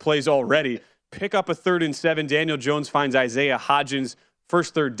 20-plus yard plays already. Pick up a 3rd and 7. Daniel Jones finds Isaiah Hodgins.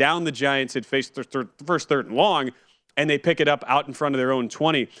 First third down, the Giants had faced first 3rd and long, and they pick it up out in front of their own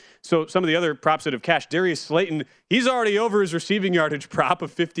 20. So some of the other props that have cashed, Darius Slayton, he's already over his receiving yardage prop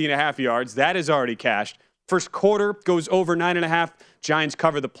of 50.5 yards. That is already cashed. First quarter goes over 9.5. Giants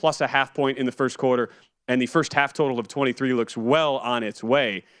cover the plus a half point in the first quarter, and the first half total of 23 looks well on its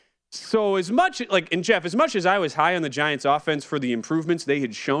way. So as much as I was high on the Giants offense for the improvements they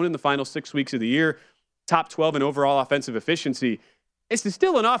had shown in the final 6 weeks of the year, top 12 in overall offensive efficiency, it's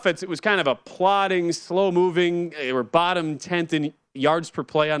still an offense that was kind of a plodding, slow-moving. They were bottom 10th in yards per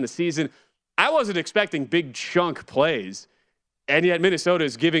play on the season. I wasn't expecting big chunk plays, and yet Minnesota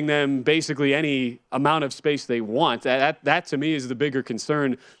is giving them basically any amount of space they want. That to me is the bigger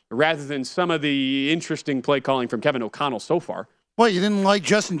concern, rather than some of the interesting play calling from Kevin O'Connell so far. Well, you didn't like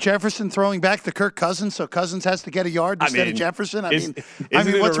Justin Jefferson throwing back to Kirk Cousins, so Cousins has to get a yard instead of Jefferson? Isn't it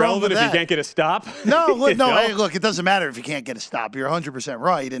what's wrong with irrelevant if that? you can't get a stop? No, hey, look, it doesn't matter if you can't get a stop. You're 100%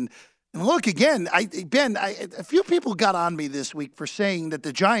 right. And look, again, Ben, a few people got on me this week for saying that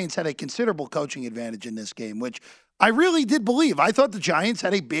the Giants had a considerable coaching advantage in this game, which I really did believe. I thought the Giants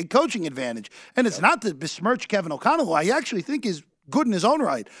had a big coaching advantage. And it's not to besmirch Kevin O'Connell, who I actually think is good in his own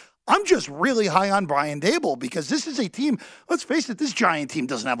right. I'm just really high on Brian Daboll because this is a team, let's face it, this Giant team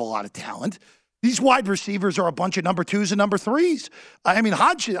doesn't have a lot of talent. These wide receivers are a bunch of number 2s and number 3s. I mean,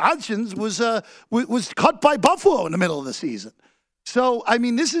 Hodgins was cut by Buffalo in the middle of the season. So, I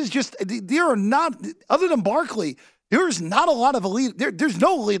mean, this is just, there are not, other than Barkley, there is not a lot of elite, there's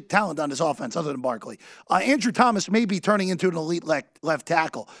no elite talent on this offense other than Barkley. Andrew Thomas may be turning into an elite left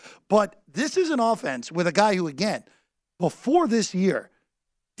tackle. But this is an offense with a guy who, again, before this year,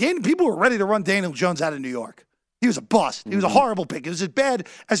 people were ready to run Daniel Jones out of New York. He was a bust. He was a horrible pick. It was as bad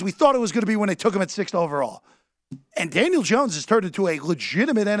as we thought it was going to be when they took him at 6th overall. And Daniel Jones has turned into a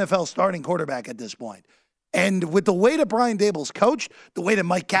legitimate NFL starting quarterback at this point. And with the way that Brian Daboll's coached, the way that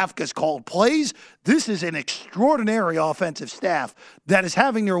Mike Kafka's called plays, this is an extraordinary offensive staff that is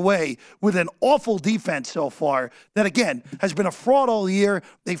having their way with an awful defense so far that, again, has been a fraud all year.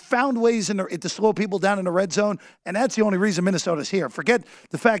 They found ways to slow people down in the red zone, and that's the only reason Minnesota's here. Forget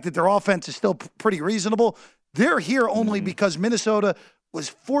the fact that their offense is still pretty reasonable. They're here only because Minnesota was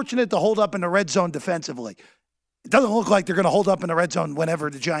fortunate to hold up in the red zone defensively. It doesn't look like they're going to hold up in the red zone whenever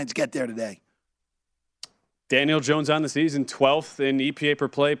the Giants get there today. Daniel Jones on the season, 12th in EPA per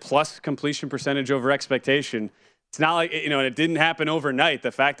play, plus completion percentage over expectation. It's not like, and it didn't happen overnight.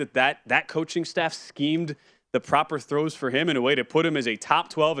 The fact that coaching staff schemed the proper throws for him in a way to put him as a top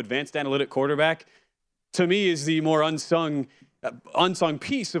 12 advanced analytic quarterback, to me, is the more unsung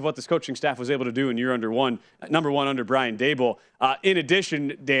piece of what this coaching staff was able to do in year number one under Brian Daboll. In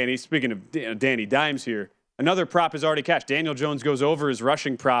addition, Danny, speaking of Danny Dimes here, another prop is already cashed. Daniel Jones goes over his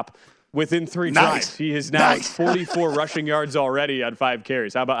rushing prop within 3 drives. He is now at 44 rushing yards already on 5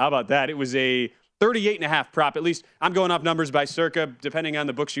 carries. How about that? It was a 38.5 prop. At least I'm going off numbers by circa. Depending on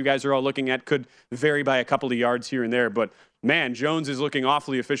the books you guys are all looking at, could vary by a couple of yards here and there. But, man, Jones is looking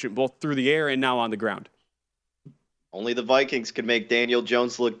awfully efficient both through the air and now on the ground. Only the Vikings could make Daniel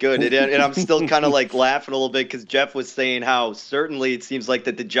Jones look good. And I'm still kind of like laughing a little bit because Jeff was saying how certainly it seems like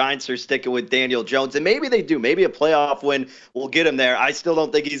that the Giants are sticking with Daniel Jones. And maybe they do. Maybe a playoff win will get him there. I still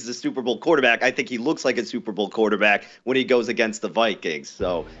don't think he's the Super Bowl quarterback. I think he looks like a Super Bowl quarterback when he goes against the Vikings.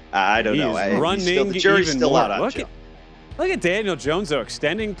 So I don't know. Running the jury's even still more. out on Jones. Look at Daniel Jones though,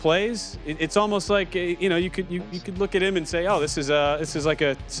 extending plays. It's almost like you could look at him and say, oh, this is like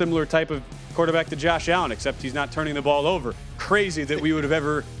a similar type of quarterback to Josh Allen, except he's not turning the ball over. Crazy that we would have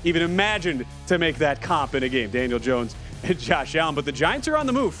ever even imagined to make that comp in a game, Daniel Jones and Josh Allen. But the Giants are on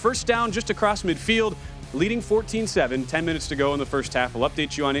the move. First down just across midfield, leading 14-7. 10 minutes to go in the first half. We'll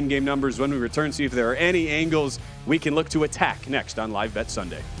update you on in-game numbers when we return, see if there are any angles we can look to attack next on Live Bet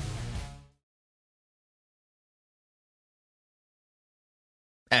Sunday.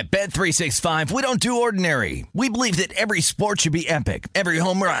 At Bet365, we don't do ordinary. We believe that every sport should be epic. Every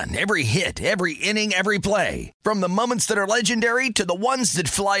home run, every hit, every inning, every play. From the moments that are legendary to the ones that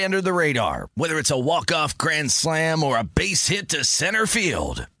fly under the radar. Whether it's a walk-off grand slam or a base hit to center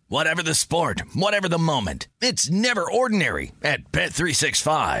field. Whatever the sport, whatever the moment. It's never ordinary at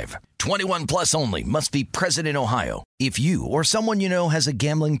Bet365. 21 plus only. Must be present in Ohio. If you or someone you know has a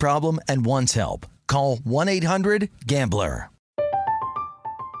gambling problem and wants help, call 1-800-GAMBLER.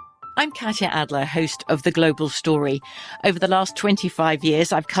 I'm Katya Adler, host of The Global Story. Over the last 25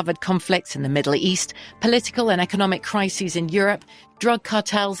 years, I've covered conflicts in the Middle East, political and economic crises in Europe, drug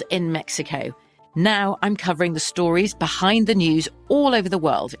cartels in Mexico. Now I'm covering the stories behind the news all over the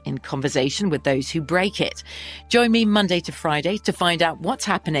world in conversation with those who break it. Join me Monday to Friday to find out what's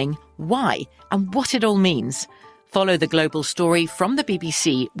happening, why, and what it all means. Follow The Global Story from the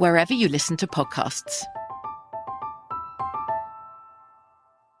BBC wherever you listen to podcasts.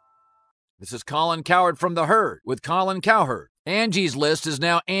 This is Colin Cowherd from The Herd with Colin Cowherd. Angie's List is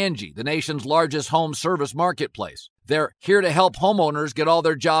now Angie, the nation's largest home service marketplace. They're here to help homeowners get all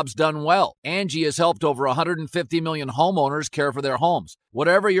their jobs done well. Angie has helped over 150 million homeowners care for their homes.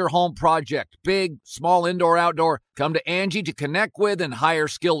 Whatever your home project, big, small, indoor, outdoor, come to Angie to connect with and hire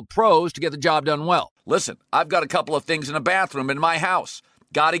skilled pros to get the job done well. Listen, I've got a couple of things in a bathroom in my house.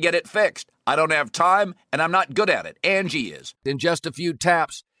 Got to get it fixed. I don't have time, and I'm not good at it. Angie is. In just a few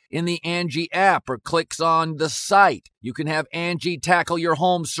taps, in the Angie app or clicks on the site, you can have Angie tackle your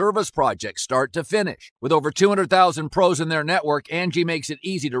home service project start to finish. With over 200,000 pros in their network, Angie makes it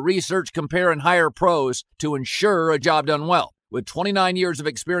easy to research, compare, and hire pros to ensure a job done well. With 29 years of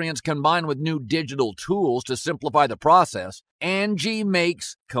experience combined with new digital tools to simplify the process, Angie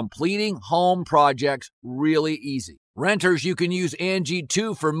makes completing home projects really easy. Renters, you can use Angie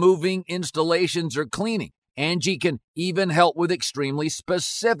too for moving, installations, or cleaning. Angie can even help with extremely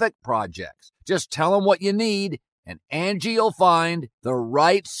specific projects. Just tell them what you need, and Angie will find the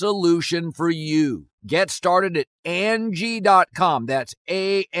right solution for you. Get started at Angie.com. That's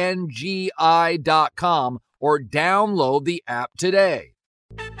ANGI.com, or download the app today.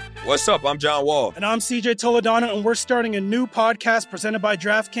 What's up? I'm John Wall. And I'm CJ Toledano, and we're starting a new podcast presented by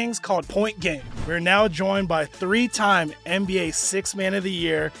DraftKings called Point Game. We're now joined by three-time NBA Sixth Man of the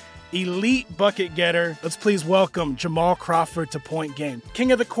Year, elite bucket getter. Let's please welcome Jamal Crawford to Point Game.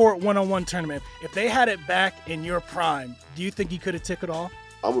 King of the Court one-on-one tournament. If they had it back in your prime, do you think you could have took it all?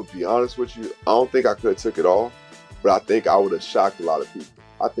 I'm going to be honest with you. I don't think I could have took it all, but I think I would have shocked a lot of people.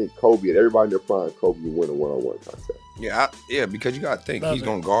 I think Kobe and everybody in their prime, Kobe would win a one-on-one contest. Yeah, because you got to think. He's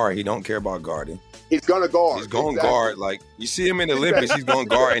going to guard. He don't care about guarding. He's going to guard. He's going to guard. Like, you see him in the Olympics, he's going to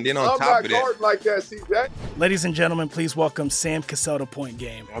guard. And then on top of that. I'm not guarding like that, CJ. Ladies and gentlemen, please welcome Sam Cassell to Point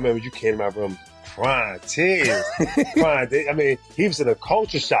Game. I remember you came to my room crying, tears. Crying. I mean, he was in a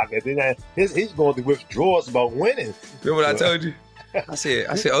culture shock. And then he's going through withdrawals about winning. Remember what I told you? I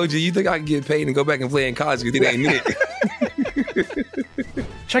said, OG, you think I can get paid and go back and play in college because it ain't it?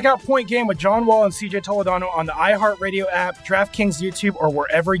 Check out Point Game with John Wall and CJ Toledano on the iHeartRadio app, DraftKings YouTube, or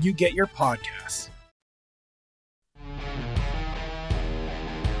wherever you get your podcasts.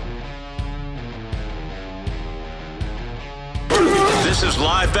 This is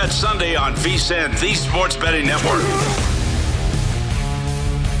Live Bet Sunday on VSiN, the Sports Betting Network.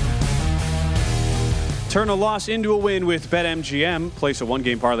 Turn a loss into a win with BetMGM. Place a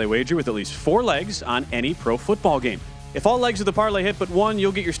one-game parlay wager with at least 4 legs on any pro football game. If all legs of the parlay hit but one,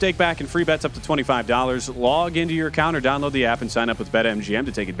 you'll get your stake back and free bets up to $25. Log into your account or download the app and sign up with BetMGM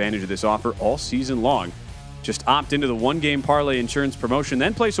to take advantage of this offer all season long. Just opt into the one-game parlay insurance promotion,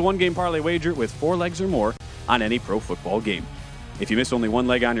 then place a one-game parlay wager with 4 legs or more on any pro football game. If you miss only one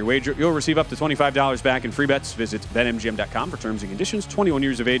leg on your wager, you'll receive up to $25 back in free bets. Visit BetMGM.com for terms and conditions. 21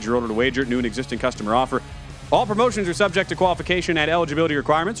 years of age or older to wager. New and existing customer offer. All promotions are subject to qualification and eligibility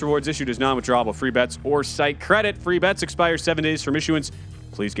requirements. Rewards issued as non-withdrawable free bets or site credit. Free bets expire 7 days from issuance.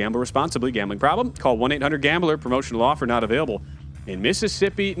 Please gamble responsibly. Gambling problem? Call 1-800-GAMBLER. Promotional offer not available in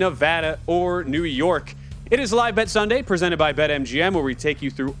Mississippi, Nevada, or New York. It is Live Bet Sunday presented by BetMGM, where we take you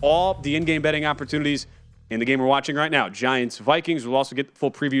through all the in-game betting opportunities in the game we're watching right now. Giants-Vikings. We'll also get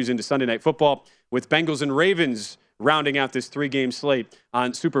full previews into Sunday Night Football with Bengals and Ravens rounding out this 3-game slate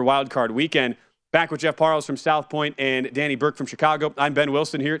on Super Wildcard Weekend. Back with Jeff Parles from South Point and Danny Burke from Chicago. I'm Ben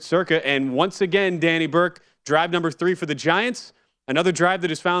Wilson here at Circa. And once again, Danny Burke, drive number 3 for the Giants. Another drive that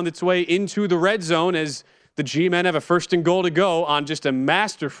has found its way into the red zone as the G-men have a 1st and goal to go on just a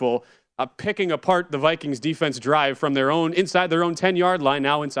masterful picking apart the Vikings defense drive from their own inside their own 10-yard line,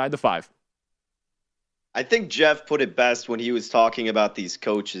 now inside the 5. I think Jeff put it best when he was talking about these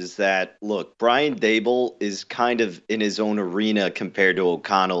coaches that, look, Brian Daboll is kind of in his own arena compared to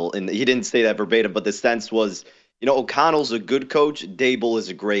O'Connell. And he didn't say that verbatim, but the sense was, O'Connell's a good coach, Daboll is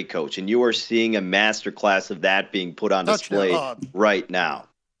a great coach. And you are seeing a masterclass of that being put on display right now.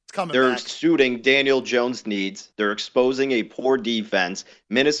 They're suiting Daniel Jones' needs. They're exposing a poor defense.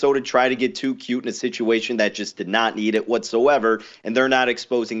 Minnesota tried to get too cute in a situation that just did not need it whatsoever, and they're not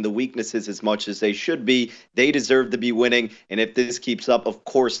exposing the weaknesses as much as they should be. They deserve to be winning, and if this keeps up, of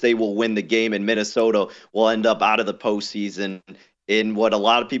course they will win the game, and Minnesota will end up out of the postseason in what a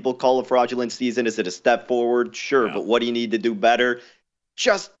lot of people call a fraudulent season. Is it a step forward? Sure, but what do you need to do better?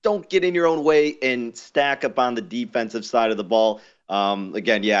 Just don't get in your own way and stack up on the defensive side of the ball.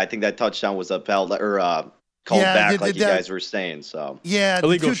 Again, I think that touchdown was upheld or called back, like you guys were saying. So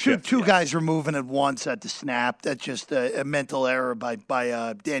two guys were moving at once at the snap. That's just a mental error by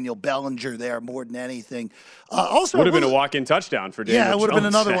Daniel Bellinger there more than anything. Also, would have been a walk-in touchdown for Daniel. Yeah, it would have been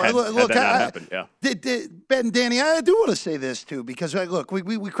another one. Look, happened. Ben, Danny, I do want to say this too because look,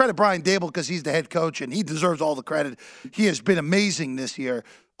 we credit Brian Daboll because he's the head coach and he deserves all the credit. He has been amazing this year.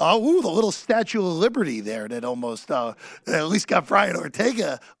 The little Statue of Liberty there that almost at least got Brian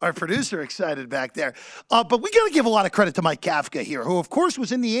Ortega, our producer, excited back there. But we got to give a lot of credit to Mike Kafka here, who, of course,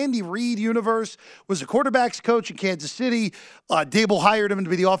 was in the Andy Reid universe, was a quarterbacks coach in Kansas City. Daboll hired him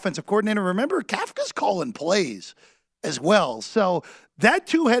to be the offensive coordinator. Remember, Kafka's calling plays as well. So that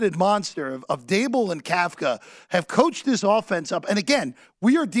two-headed monster of Daboll and Kafka have coached this offense up. And again,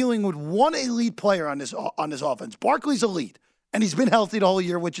 we are dealing with one elite player on this offense. Barkley's elite. And he's been healthy the whole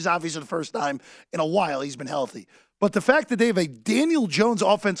year, which is obviously the first time in a while he's been healthy. But the fact that they have a Daniel Jones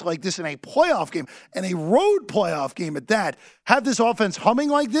offense like this in a playoff game, and a road playoff game at that, have this offense humming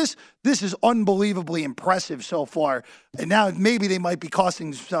like this is unbelievably impressive so far. And now maybe they might be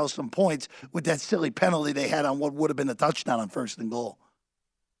costing themselves some points with that silly penalty they had on what would have been a touchdown on 1st and goal.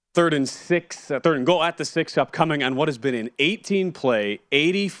 3rd and goal at the 6 upcoming on what has been an 18-play,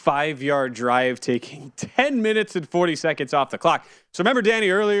 85-yard drive taking 10 minutes and 40 seconds off the clock. So remember, Danny,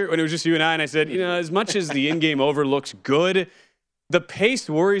 earlier when it was just you and I said, as much as the in-game over looks good, the pace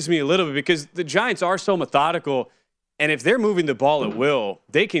worries me a little bit because the Giants are so methodical, and if they're moving the ball at will,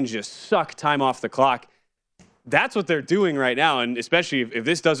 they can just suck time off the clock. That's what they're doing right now, and especially if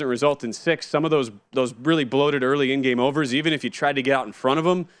this doesn't result in 6, some of those really bloated early in-game overs, even if you tried to get out in front of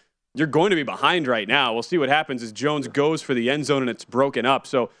them, you're going to be behind right now. We'll see what happens as Jones goes for the end zone and it's broken up.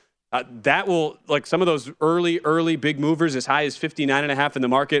 So that will, like some of those early big movers as high as 59.5 in the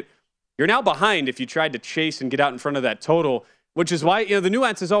market, you're now behind if you tried to chase and get out in front of that total, which is why, the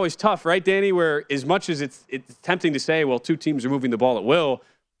nuance is always tough, right, Danny, where as much as it's tempting to say, well, 2 teams are moving the ball at will,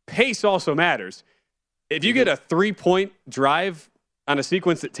 pace also matters. If you get a 3-point drive on a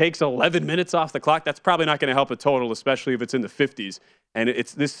sequence that takes 11 minutes off the clock, that's probably not going to help a total, especially if it's in the 50s. And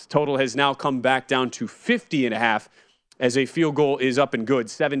this total has now come back down to 50.5 as a field goal is up and good,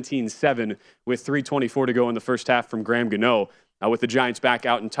 17-7 with 3:24 to go in the first half from Graham Gano, with the Giants back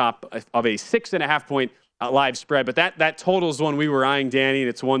out on top of a 6.5-point live spread. But that total is one we were eyeing, Danny, and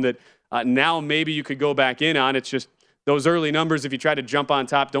it's one that now maybe you could go back in on. It's just those early numbers, if you try to jump on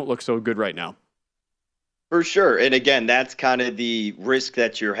top, don't look so good right now. For sure. And again, that's kind of the risk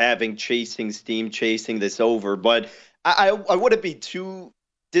that you're having chasing this over. But I wouldn't be too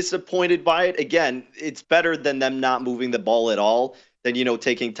disappointed by it. Again, it's better than them not moving the ball at all than,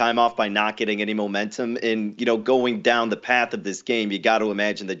 taking time off by not getting any momentum. And, going down the path of this game, you got to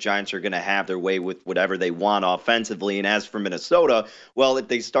imagine the Giants are going to have their way with whatever they want offensively. And as for Minnesota, well, if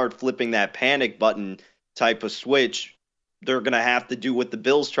they start flipping that panic button type of switch, they're going to have to do what the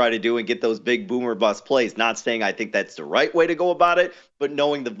Bills try to do and get those big boomer bust plays. Not saying I think that's the right way to go about it, but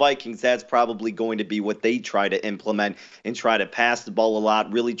knowing the Vikings, that's probably going to be what they try to implement and try to pass the ball a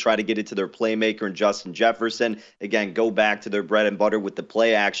lot, really try to get it to their playmaker and Justin Jefferson. Again, go back to their bread and butter with the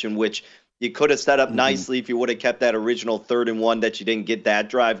play action, which you could have set up nicely if you would have kept that original 3rd and 1 that you didn't get that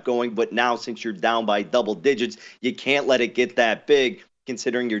drive going. But now since you're down by double digits, you can't let it get that big.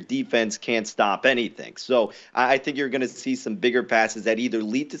 considering your defense can't stop anything. So I think you're going to see some bigger passes that either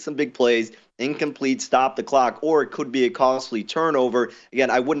lead to some big plays, incomplete, stop the clock, or it could be a costly turnover. Again,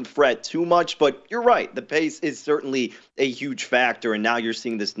 I wouldn't fret too much, but you're right. The pace is certainly a huge factor, and now you're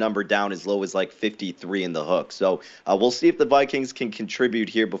seeing this number down as low as like 53 in the hook. So we'll see if the Vikings can contribute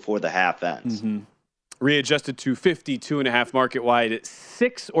here before the half ends. Mm-hmm. Readjusted to 52.5 market wide.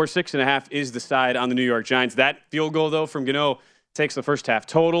 6 or 6.5 is the side on the New York Giants. That field goal, though, from Gano takes the first half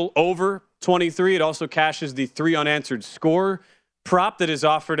total over 23. It also cashes the 3 unanswered score prop that is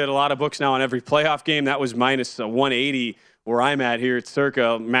offered at a lot of books now on every playoff game. That was minus 180 where I'm at here at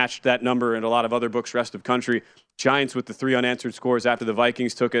Circa. Matched that number in a lot of other books rest of country. Giants with the 3 unanswered scores after the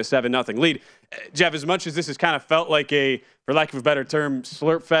Vikings took a 7-0 lead. Jeff, as much as this has kind of felt like a, for lack of a better term,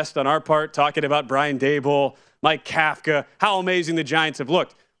 slurp fest on our part, talking about Brian Daboll, Mike Kafka, how amazing the Giants have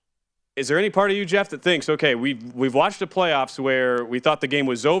looked. Is there any part of you, Jeff, that thinks, okay, we've watched the playoffs where we thought the game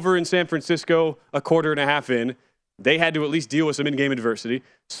was over in San Francisco a quarter and a half in. They had to at least deal with some in-game adversity.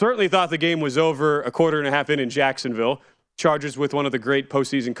 Certainly thought the game was over a quarter and a half in Jacksonville. Chargers with one of the great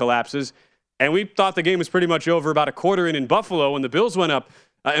postseason collapses. And we thought the game was pretty much over about a quarter in Buffalo when the Bills went up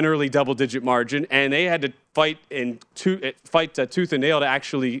an early double-digit margin, and they had to fight tooth and nail to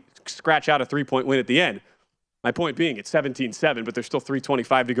actually scratch out a 3-point win at the end. My point being, it's 17-7, but there's still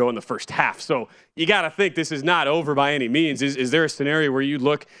 3:25 to go in the first half. So you got to think this is not over by any means. Is there a scenario where you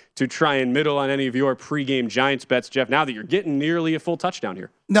look to try and middle on any of your pregame Giants bets, Jeff, now that you're getting nearly a full touchdown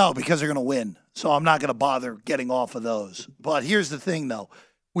here? No, because they're going to win. So I'm not going to bother getting off of those. But here's the thing, though.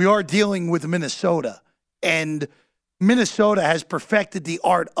 We are dealing with Minnesota, and Minnesota has perfected the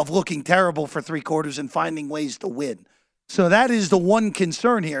art of looking terrible for 3 quarters and finding ways to win. So that is the one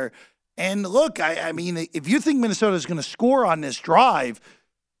concern here. And look, I mean, if you think Minnesota is going to score on this drive,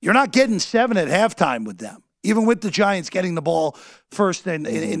 you're not getting 7 at halftime with them, even with the Giants getting the ball first in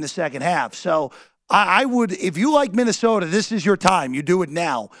the second half. So I would, if you like Minnesota, this is your time. You do it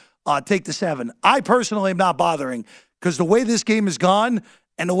now. Take the 7. I personally am not bothering because the way this game has gone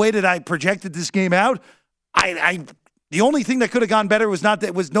and the way that I projected this game out, the only thing that could have gone better was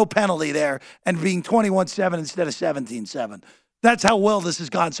no penalty there and being 21-7 instead of 17-7. That's how well this has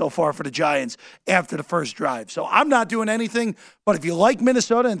gone so far for the Giants after the first drive. So I'm not doing anything, but if you like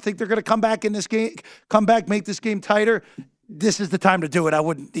Minnesota and think they're going to come back in this game, make this game tighter, this is the time to do it.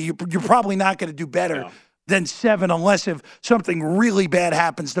 You're probably not going to do better than 7 unless if something really bad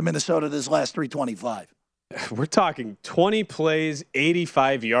happens to Minnesota this last 325. We're talking 20 plays,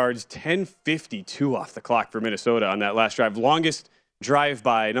 85 yards, 10:52 off the clock for Minnesota on that last drive. Longest drive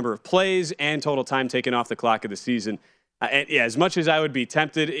by number of plays and total time taken off the clock of the season. And yeah, as much as I would be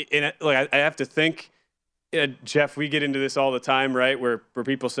tempted, I have to think, Jeff, we get into this all the time, right, where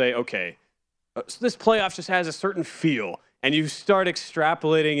people say, okay, so this playoffs just has a certain feel, and you start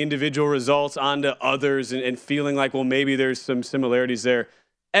extrapolating individual results onto others and feeling like, well, maybe there's some similarities there.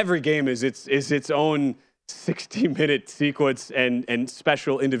 Every game is its own 60-minute sequence and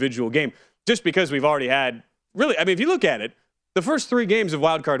special individual game, just because we've already had, really, I mean, if you look at it, the first 3 games of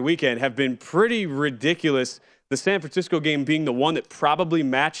Wild Card Weekend have been pretty ridiculous. The San Francisco game being the one that probably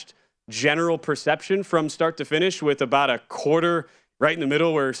matched general perception from start to finish, with about a quarter right in the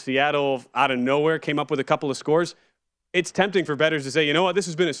middle where Seattle out of nowhere came up with a couple of scores. It's tempting for bettors to say, you know what, this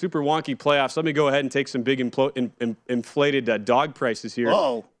has been a super wonky playoffs. Let me go ahead and take some big inflated dog prices here.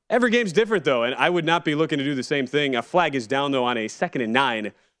 Oh. Every game's different, though, and I would not be looking to do the same thing. A flag is down, though, on a 2nd and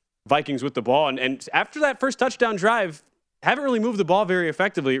 9. Vikings with the ball. And after that first touchdown drive, haven't really moved the ball very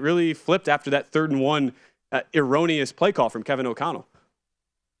effectively. It really flipped after that 3rd and 1 erroneous play call from Kevin O'Connell.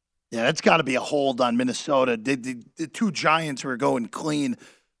 Yeah, that's got to be a hold on Minnesota. The 2 Giants were going clean.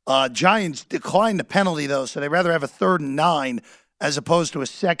 Giants declined the penalty, though, so they'd rather have a 3rd and 9 as opposed to a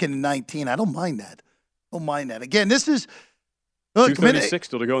 2nd and 19. I don't mind that. Again, this is... Look, 2:36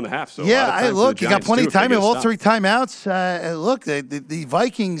 still to go in the half. So yeah, you got plenty of time. All 3 timeouts. Look, the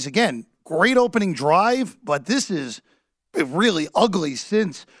Vikings, again, great opening drive, but this is really ugly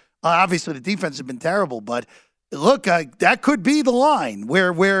since... obviously, the defense has been terrible, but look, that could be the line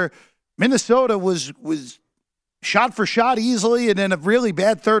where Minnesota was shot for shot easily and then a really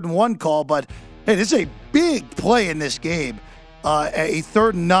bad 3rd and 1 call. But, hey, this is a big play in this game, a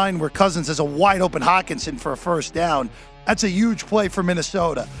 3rd and 9 where Cousins has a wide-open Hockenson for a first down. That's a huge play for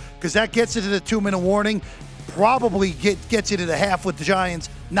Minnesota because that gets you to the 2-minute warning, probably gets you to the half with the Giants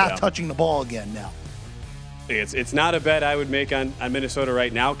not touching the ball again now. It's not a bet I would make on Minnesota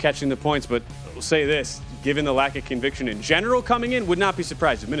right now, catching the points, but I'll say this, given the lack of conviction in general coming in, would not be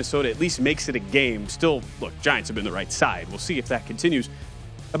surprised if Minnesota at least makes it a game. Still, look, Giants have been the right side. We'll see if that continues.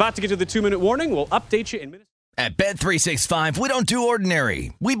 About to get to the 2-minute warning. We'll update you in minutes. At Bet365, we don't do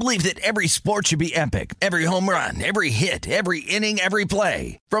ordinary. We believe that every sport should be epic. Every home run, every hit, every inning, every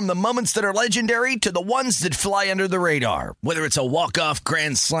play. From the moments that are legendary to the ones that fly under the radar. Whether it's a walk-off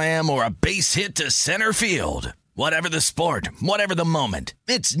grand slam or a base hit to center field. Whatever the sport, whatever the moment.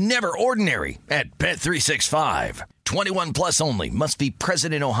 It's never ordinary at Bet365. 21 plus only. Must be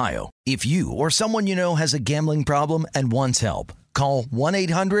present in Ohio. If you or someone you know has a gambling problem and wants help, call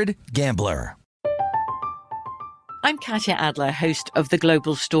 1-800-GAMBLER. I'm Katya Adler, host of The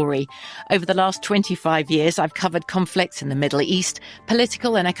Global Story. Over the last 25 years, I've covered conflicts in the Middle East,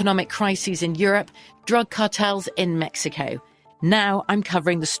 political and economic crises in Europe, drug cartels in Mexico. Now I'm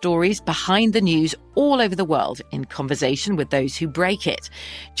covering the stories behind the news all over the world in conversation with those who break it.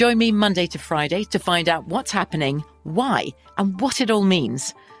 Join me Monday to Friday to find out what's happening, why, and what it all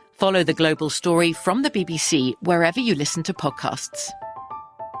means. Follow The Global Story from the BBC wherever you listen to podcasts.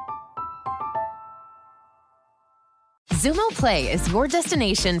 Xumo Play is your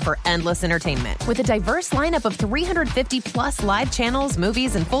destination for endless entertainment. With a diverse lineup of 350-plus live channels,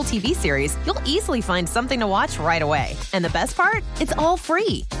 movies, and full TV series, you'll easily find something to watch right away. And the best part? It's all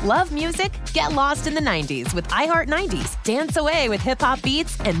free. Love music? Get lost in the 90s with iHeart 90s, dance away with hip-hop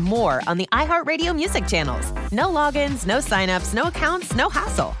beats, and more on the iHeartRadio music channels. No logins, no signups, no accounts, no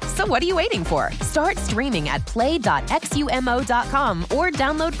hassle. So what are you waiting for? Start streaming at play.xumo.com or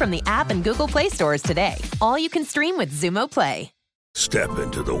download from the app and Google Play stores today. All you can stream with Xumo Play. Step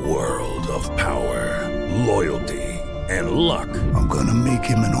into the world of power, loyalty, and luck. I'm gonna make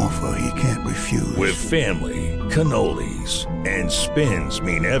him an offer he can't refuse. With family, cannolis, and spins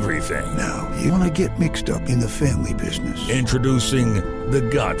mean everything. Now, you wanna get mixed up in the family business. Introducing The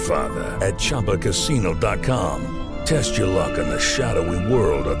Godfather at ChumbaCasino.com. Test your luck in the shadowy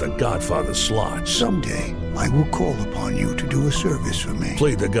world of The Godfather slot. Someday, I will call upon you to do a service for me.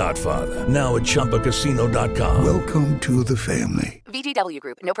 Play The Godfather, now at ChumbaCasino.com. Welcome to the family. VGW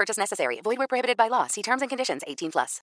Group. No purchase necessary. Void where prohibited by law. See terms and conditions. 18+.